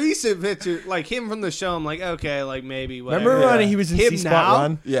 Recent picture, like him from the show, I'm like, okay, like maybe whatever. Remember when Yeah. he was in Him C-Spot now?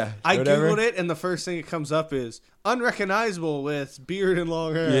 Run? Yeah. I whatever. googled it, and the first thing that comes up is unrecognizable with beard and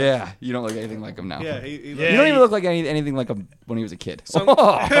long hair. Yeah. You don't look anything like him now. Yeah. He Yeah. You don't even look like anything like him when he was a kid. So-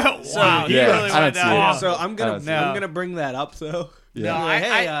 Wow, Yeah, you really I went don't see down. it. So I'm gonna No. I'm gonna bring that up though. Yeah. No, Like,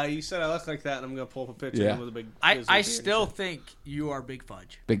 hey, I- you said I look like that, and I'm gonna pull up a picture Yeah. of him with a big. I grizzly beard and still shit. think you are Big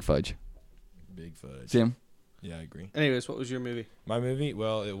Fudge. Big fudge. Big fudge. Jim? Yeah, I agree. Anyways, what was your movie? My movie,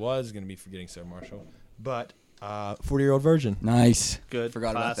 well, it was going to be Forgetting Sarah Marshall, but 40-Year-Old Virgin. Nice. Good.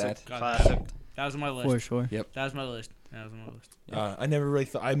 Forgot about Classic. that. Classic. That was on my list. For sure. That was my list. That was on my list. I never really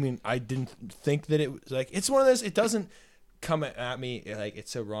thought. I mean, I didn't think that it was like it's one of those. It doesn't come at me like it's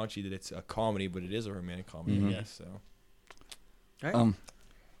so raunchy that it's a comedy, but it is a romantic comedy. Mhm. I guess so. Right.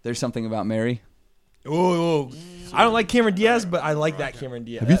 There's something about Mary. Oh, I don't like Cameron Diaz, but I like that Cameron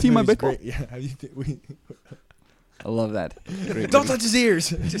Diaz. Have you That seen my movie's Bickle? great. Yeah. Have you I love that. Great don't movie. touch his ears.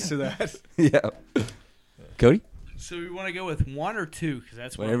 Just to that. Yeah. Cody? So we want to go with 1 or 2 because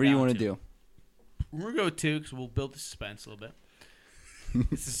that's what Whatever I'm you down want to do. We're gonna go with 2 because we'll build the suspense a little bit.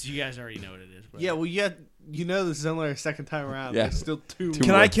 This is, you guys already know what it is. But. Yeah. Well, you know this is only our second time around. Yeah. There's still two. Two Can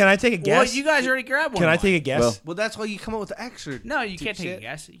more. I take a Well, guess? you guys already grabbed one. Can I of take a mine. guess? Well, Well, that's why you come up with extra. No, you can't take a shit.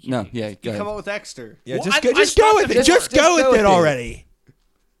 guess. You can't No, take a yeah, guess. go You ahead. come up with extra. yeah, Well, just I- go. Just I go stopped with at it. four. Just go with it already.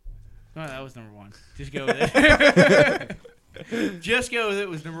 No, that was number 1. Just go with it. Just go with it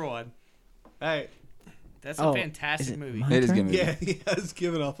was number 1. Hey. That's a Oh, is fantastic it movie. mine? It is a good movie. Yeah, he has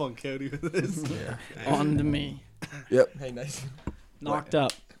given up on Cody with this. On to me. Yep. Hey, nice. Knocked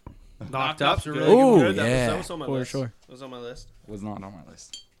up. Knocked Up's up. a Good. really Ooh, Good. yeah. That was on my For list. sure. That was on my list. Was not on my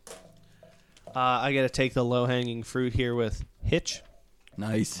list. I got to take the low hanging fruit here with Hitch.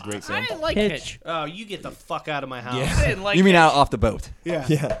 Nice. Great I film. didn't like Hitch. Hitch. Oh, you get the fuck out of my house. Yeah. I didn't like You mean Hitch. out off the boat? Yeah.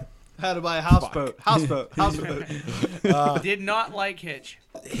 Yeah. How to buy a houseboat. Houseboat. Houseboat. Did not like Hitch.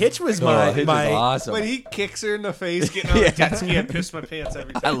 Hitch was Oh, my Hitch is my awesome. When he kicks her in the face getting on the jet ski, I piss my pants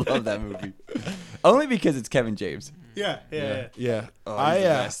every I time. love that movie. Only because it's Kevin James. Yeah. yeah. Oh, I he's the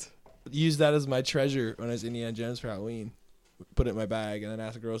best. used that as my treasure when I was Indiana Jones for Halloween. Put it in my bag and then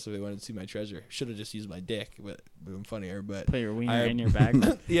asked the girls if they wanted to see my treasure. Should have just used my dick, but I'm funnier. But Put your wiener I- in your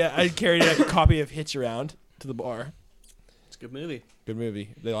bag. yeah, I carried a copy of Hitch around to the bar. It's a good movie. Good movie.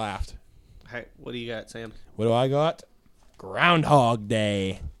 They laughed. Hey, what do you got, Sam? What do I got? Groundhog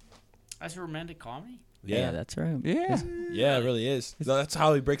Day. That's a romantic comedy. Yeah, that's right. Yeah. Yeah, it really is. That's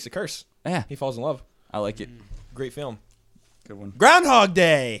how he breaks the curse. Yeah. He falls in love. I like it. Great film. Good one. Groundhog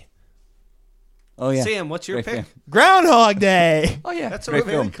Day. Oh yeah. Sam, what's your Great pick? film. Groundhog Day. Oh yeah. That's a great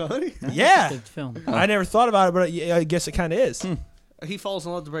romantic film. comedy. Yeah. Good film. I never thought about it, but I guess it kind of is. He falls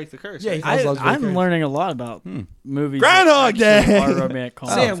in love to break the curse. Yeah, right? he falls in love to break the I'm curse. learning a lot about movies. Groundhog that actually Day. are romantic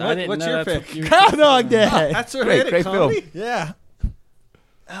comedies. Sam, I didn't what's know your that's pick? what you were Groundhog talking about. Day. That's a Great, romantic great film. comedy. Yeah.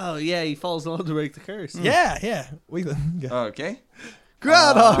 Oh yeah, he falls in love to break the curse. Yeah, yeah. We Okay.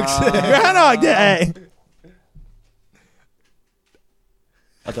 Groundhog Day. Groundhog Day.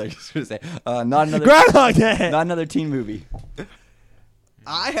 I thought you were going to say not another Groundhog Day. not another teen movie.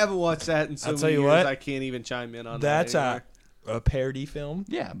 I haven't watched that in so I'll many tell you years. what. I can't even chime in on That's that. a parody film.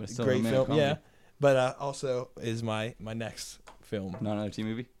 Yeah, but it's still a Great romantic film. comedy. Yeah. But also is my next film. Not another teen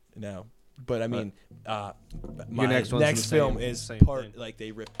movie. No. But I mean, my Your next one's next the film same- is same part thing. like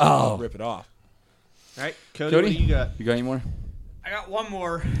they rip Oh. rip it off. All right, Cody, Cody? what do you got? You got any more? I got one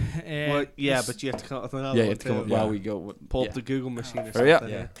more. And What? Yeah, this- but you have to come up with another Yeah, you one have to come too. up while we go. Pull yeah. up the Google machine or Hurry up.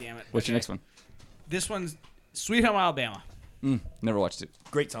 something. Yeah. Damn it. What's your Okay. next one? This one's Sweet Home Alabama. Never watched it.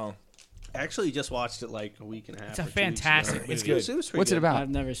 Great song. Actually, just watched it like a week and a half. It's a or 2 weeks fantastic ago. movie. It's good. It was pretty What's it good. about? I've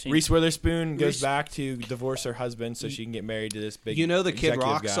never seen. Reese Witherspoon goes Reese- back to divorce her husband so she can get married to this big. You know the Kid executive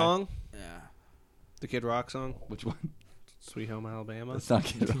Rock guy. song? Yeah. The Kid Rock song? Which one? Sweet Home Alabama. That's not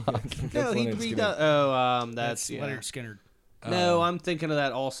Kid Rock. No, he Leonard he Skinner. does. Oh, that's That's yeah. Leonard Skinner. No, I'm thinking of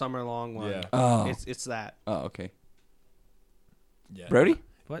that All Summer Long one. Yeah. Oh. It's that. Oh, okay. Yeah. Brody?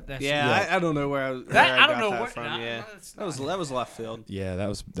 What? That's Yeah, Yeah. I don't know where I was. That, where I don't got know that what. from. no, Yeah, no, it's that was not. left field. Yeah, that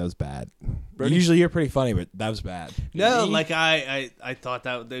was bad. Brody? Usually you're pretty funny, but that was bad. No, Me? like I thought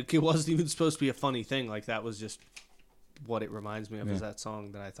that it wasn't even supposed to be a funny thing. Like that was just what it reminds me of. Yeah. Is that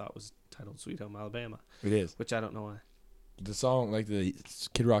song that I thought was titled "Sweet Home Alabama," It is. which I don't know why. The song, like the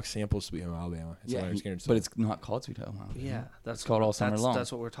Kid Rock samples Sweet Home Alabama. It's a Leonard Skinner song. but it's not called Sweet Home Alabama. Yeah, that's It's called All Summer that's, Long.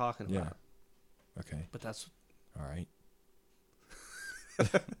 That's what we're talking Yeah. about. Okay. But that's All right.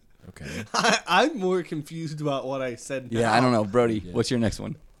 Okay. I'm more confused about what I said. Yeah, now. I don't know. Brody, Yeah. what's your next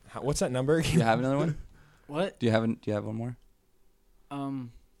one? What's that number? Do you have another one? What? Do you have one more?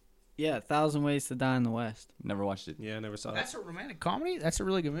 Yeah, 1,000 Ways to Die in the West. Never watched it. Yeah, I never saw That's that. a romantic comedy. That's a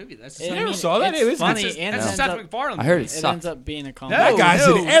really good movie. That's It- I never saw that. It's It was- funny, that's and that's it a ends Seth up, MacFarlane. I heard movie. it it sucked. ends up being a comedy. That guy's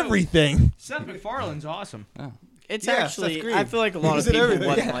no, in no. everything. Seth MacFarlane's awesome. Oh. It's Yeah, actually. Seth Green. I feel like a lot He's of in people everything.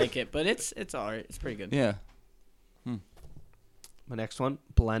 wouldn't Yeah. like it, but it's alright. It's pretty good. Yeah. My next one,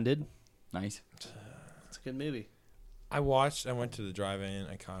 Blended. Nice. It's a good movie. I went to the drive-in.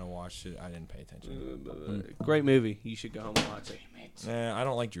 I kind of watched it. I didn't pay attention. Great movie. You should go home and watch it. Nah, I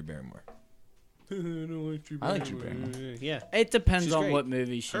don't like Drew Barrymore. I like Drew Barrymore. Yeah. It depends She's on great. what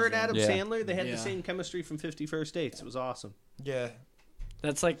movie she's Her and in. Adam Yeah. Sandler, they had Yeah. the same chemistry from 50 First Dates. It was awesome. Yeah.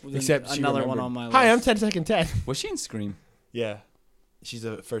 That's like Except she another one remembered. on my list. Hi, I'm 10 Second Ted. Was she in Scream? Yeah. She's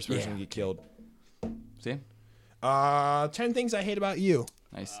the first person Yeah. to get killed. Sam? 10 Things I Hate About You.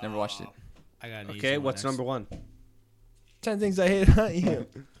 Nice. Never watched it. I got an easy Okay, one what's next. number one? 10 Things I Hate About You.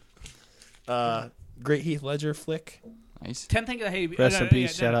 Great Heath Ledger flick. Nice. 10 Things I Hate. Rest no, in no,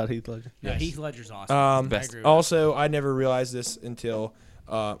 peace. yeah, Shout no, out Heath Ledger. No, Yes. Heath Ledger's awesome. I Best. agree with Also, I never realized this until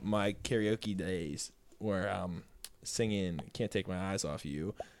my karaoke days where singing Can't Take My Eyes Off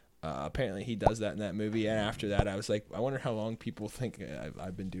You. Apparently, he does that in that movie. And after that, I was like, I wonder how long people think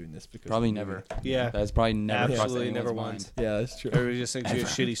I've been doing this. Because Probably of the movie. never. Yeah. That's probably never crossed Absolutely anyone's never mind. once. Yeah, that's true. Everybody just thinks you have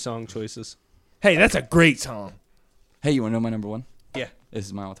shitty song choices. Hey, that's a great song. Hey, you want to know my number one? Yeah. This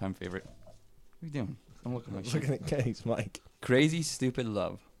is my all-time favorite. What are you doing? I'm looking at my shit. Looking at Kenny's mic. Crazy Stupid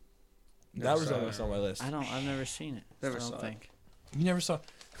Love. That was saw almost it. on my list. I've never seen it. Never I saw don't it. think. You never saw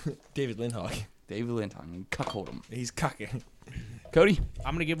David Lindhog. David Linton. Cuckold him. He's cocking. Cody,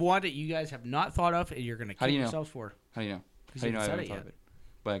 I'm gonna give one that you guys have not thought of, and you're gonna How kill do you know? yourselves for. how do you know? Because How do you you know I haven't haven't said thought it of yet. it?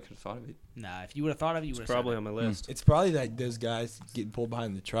 But I could have thought of it. Nah, if you would have thought of it, you would It's have probably said on my Hmm. list. It's probably like those guys getting pulled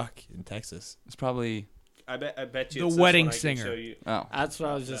behind the truck in Texas. It's probably I bet you The it's Wedding this one I can Singer. show you. Oh, That's what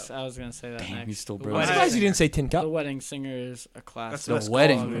I was gonna say that damn, you next. stole The Brody's. I'm Wedding surprised you Singer. didn't say Tin The Cup. Wedding Singer is a That's classic. the best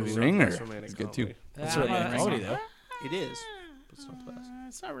Wedding Claw movie. Ringer. It's romantic It's good, comedy. too. That's Yeah, right. I'm not- Comedy though. It is. But it's not the best.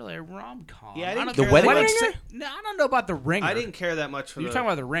 It's not really a rom com. Yeah, I didn't The care Wedding that much. Ringer? No, I don't know about the Ringer. I didn't care that much for You're the talking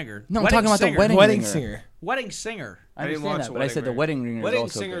about the Ringer. No, I'm talking about the Singer. Wedding Wedding Ringer. Singer. Wedding Singer. I I didn't understand watch that, The but I said the Wedding Wedding Ringer is Wedding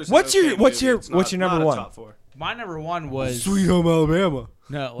also Singer's good. What's an your- okay what's your- movie. It's what's your not number a one? top four. My number one was Home Alabama.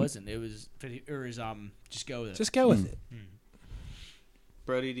 no, it wasn't. It was just go with it. Just go with it.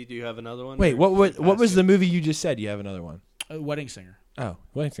 Brody, did you have another one? Wait, Or what you was passed the it? movie you just said? You have another one. Wedding Singer. Oh,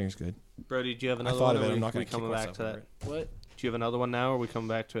 Wedding Singer's good. Brody, do you have I another thought one? of it. or I'm not we going to coming back to that. What? Do you have another one now, or are we coming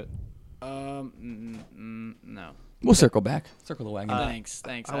back to it? No. We'll circle back. Circle the wagon.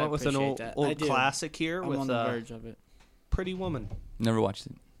 Thanks. I went with an appreciate old that. I old do. classic here I'm with on the verge of it. Pretty Woman. Never watched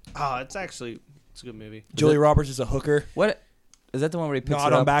it. Oh, it's a good movie. Julia Roberts is a hooker. What? Is that the one where he picks Not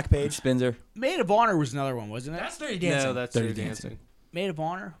her on up, back page. spins her? Maid of Honor was another one, wasn't it? Dirty No, that's Dirty Dirty Dancing. Dancing. Maid of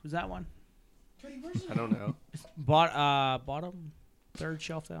Honor was that one? I don't know. Bottom third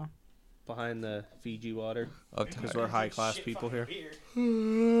shelf down. Behind the Fiji water, Of because we're high class people here.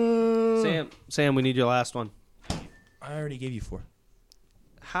 Sam, we need your last one. I already gave you 4.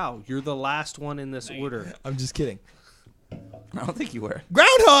 How? You're the last one in this order. I'm just kidding. I don't think you were.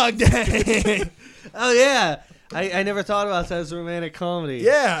 Groundhog Day. Oh yeah, I never thought about that as a romantic comedy.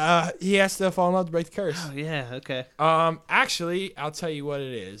 Yeah, he has to fall in love to break the curse. Oh yeah. Okay. Actually, I'll tell you what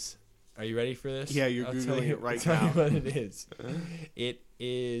it is. Are you ready for this? Yeah, you're I'll Googling tell you, it right I'll tell now. you what it is. It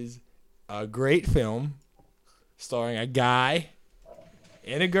is a great film starring a guy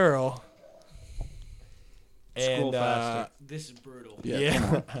and a girl. Scroll And faster. This is brutal.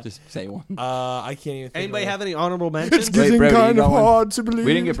 yeah. Just say one. I can't even think Anybody of it. have any honorable mentions? It's Wait, getting Brody, you kind of got one? hard to believe.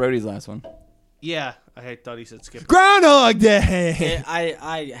 We didn't get Brody's last one. Yeah, I thought he said skip. Groundhog Day.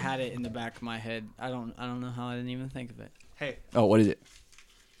 I had it in the back of my head. I don't know how I didn't even think of it. Hey, Oh, what is it?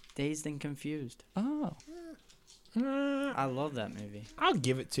 Dazed and Confused. Oh. I love that movie. I'll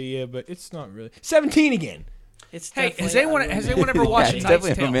give it to you, but it's not really 17 again. It's Hey, definitely has a anyone romantic- ever watched Yeah, it's A Knight's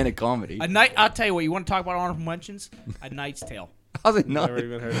definitely a Tale? romantic comedy. I'll tell you what. You want to talk about honorable mentions? A Knight's Tale. How's it not never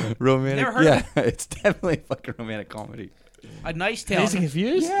even heard of it. romantic? Never heard Yeah, it's definitely a fucking romantic comedy. A Knight's Tale. Dazed and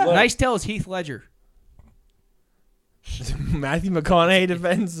Confused? Yeah. Knight's Tale is Heath Ledger. Matthew McConaughey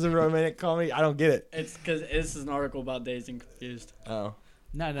defends the romantic comedy. I don't get it. It's because this is an article about Dazed and Confused. Oh.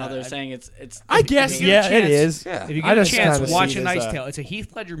 No, How they're saying it's. I guess, if you get yeah, a it chance- is. Yeah. If you I get a just chance, kinda watch see A it Knight's as a- Tale. It's a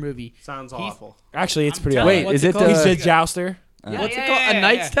Heath Ledger movie. Sounds Heath- awful. Actually, it's I'm pretty telling awful. you, Wait, is what's it called? He the? said Jouster. What's it called? A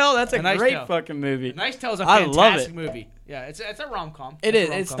Knight's Tale? That's a A Knight's great Tale. fucking movie. A Knight's Tale is a I love fantastic it. movie. Yeah, it's a rom com. It is.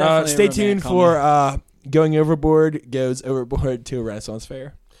 It's rom-com. definitely Stay a romantic tuned for Going Overboard goes overboard to a Renaissance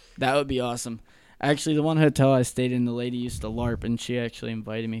fair. That would be awesome. Actually, the one hotel I stayed in, the lady used to LARP, and she actually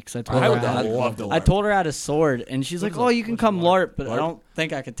invited me because I told her I love the I told her I had a sword, and she's like, "Oh, you can come LARP," but I don't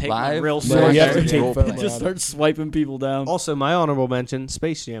think I could take my Live? real No, sword. you have there. to take Role photos. playing. Just start swiping people down. Also, my honorable mention: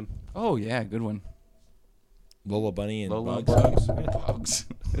 Space Jam. Oh yeah, good one. Lola Bunny and Lola Bugs. Bugs.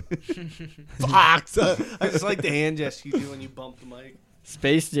 Fox. I just like the hand gesture you do when you bump the mic.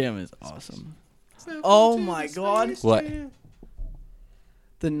 Space Jam is awesome. Oh my god, What?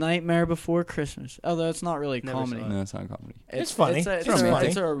 The Nightmare Before Christmas. Although it's not really Never comedy. saw it. No, it's not a comedy. It's funny. It's It's a,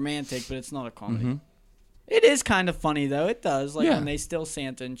 funny. romantic, but it's not a comedy. Mm-hmm. It is kind of funny though. It does like Yeah. when they steal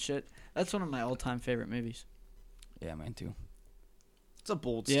Santa and shit. That's one of my all-time favorite movies. Yeah, mine too. It's a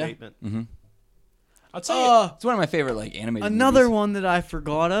bold Yeah. statement. Mm-hmm. I'll tell you. It's one of my favorite like animated. Another movies. one that I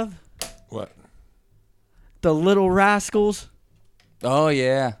forgot of: What? The Little Rascals. Oh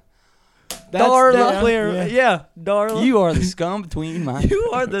yeah. Darla, yeah. Darla. You are the scum between my.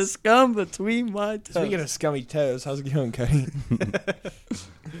 You are the scum between my toes. Speaking of scummy toes, how's it going, Cody?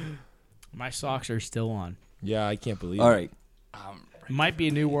 My socks are still on. Yeah, I can't believe All it. right. Might be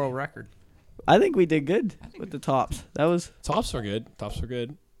a new world record. I think we did good with the tops. That was Tops are good. Tops are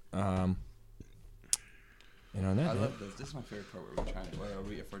good. And on I that, love this. This is my favorite part where we're trying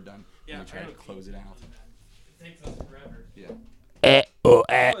to, if we're done, we're trying to close it out. It takes us forever. Yeah.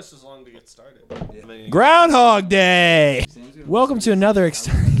 This is long to get started. Groundhog Day. Welcome to another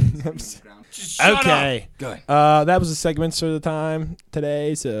exciting episode. Shut Okay. Good. That was the segments for the time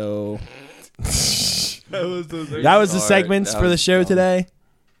today. So that was the segments for the show today.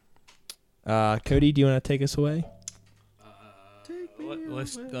 Cody, do you want to take us away?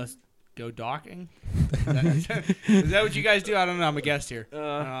 Let's go docking. Is that what you guys do? I don't know. I'm a guest here. I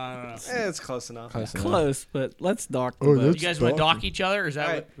don't know. It's close enough. Close, but let's dock the Oh, boat. that's- You guys want to dock each other? Or is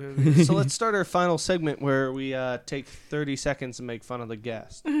that Alright. what? So let's start our final segment where we take 30 seconds and make fun of the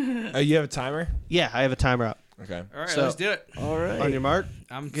guest. Oh, you have a timer? Yeah, I have a timer up. Okay. All right, So- let's do it. All right. On your mark,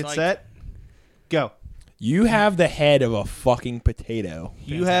 I'm get psyched. set, go. You have the head of a fucking potato.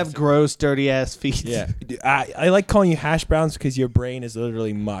 You have gross, dirty ass feet. Yeah. I like calling you hash browns because your brain is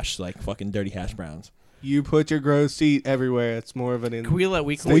literally mush, like fucking dirty hash browns. You put your gross feet everywhere. It's more of an. Can we let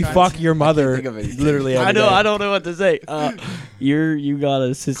weekly We friends- fuck your mother think of anything. literally every I know. day. I don't know what to say. You got a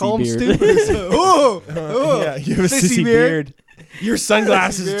sissy Call him beard. stupid. Oh, oh. Yeah, you have a Sissy sissy beard. beard. Your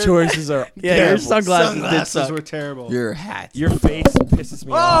sunglasses beard. choices are Yeah, your terrible. sunglasses did Sunglasses suck. were terrible. Your hat. Your face pisses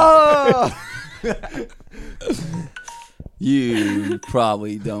me off. Oh! You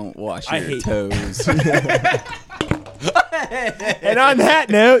probably don't wash I your hate- toes. And on that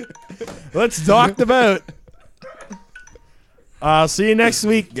note, let's dock the boat. I'll see you next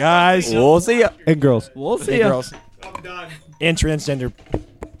week, guys. We'll see ya. And girls. We'll see Hey, ya. girls. I'm done. And transgender.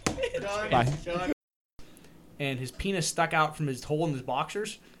 Bye. And his penis stuck out from his hole in his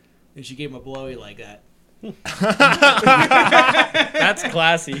boxers, and she gave him a blowy like that. That's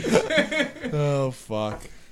classy. Oh, fuck.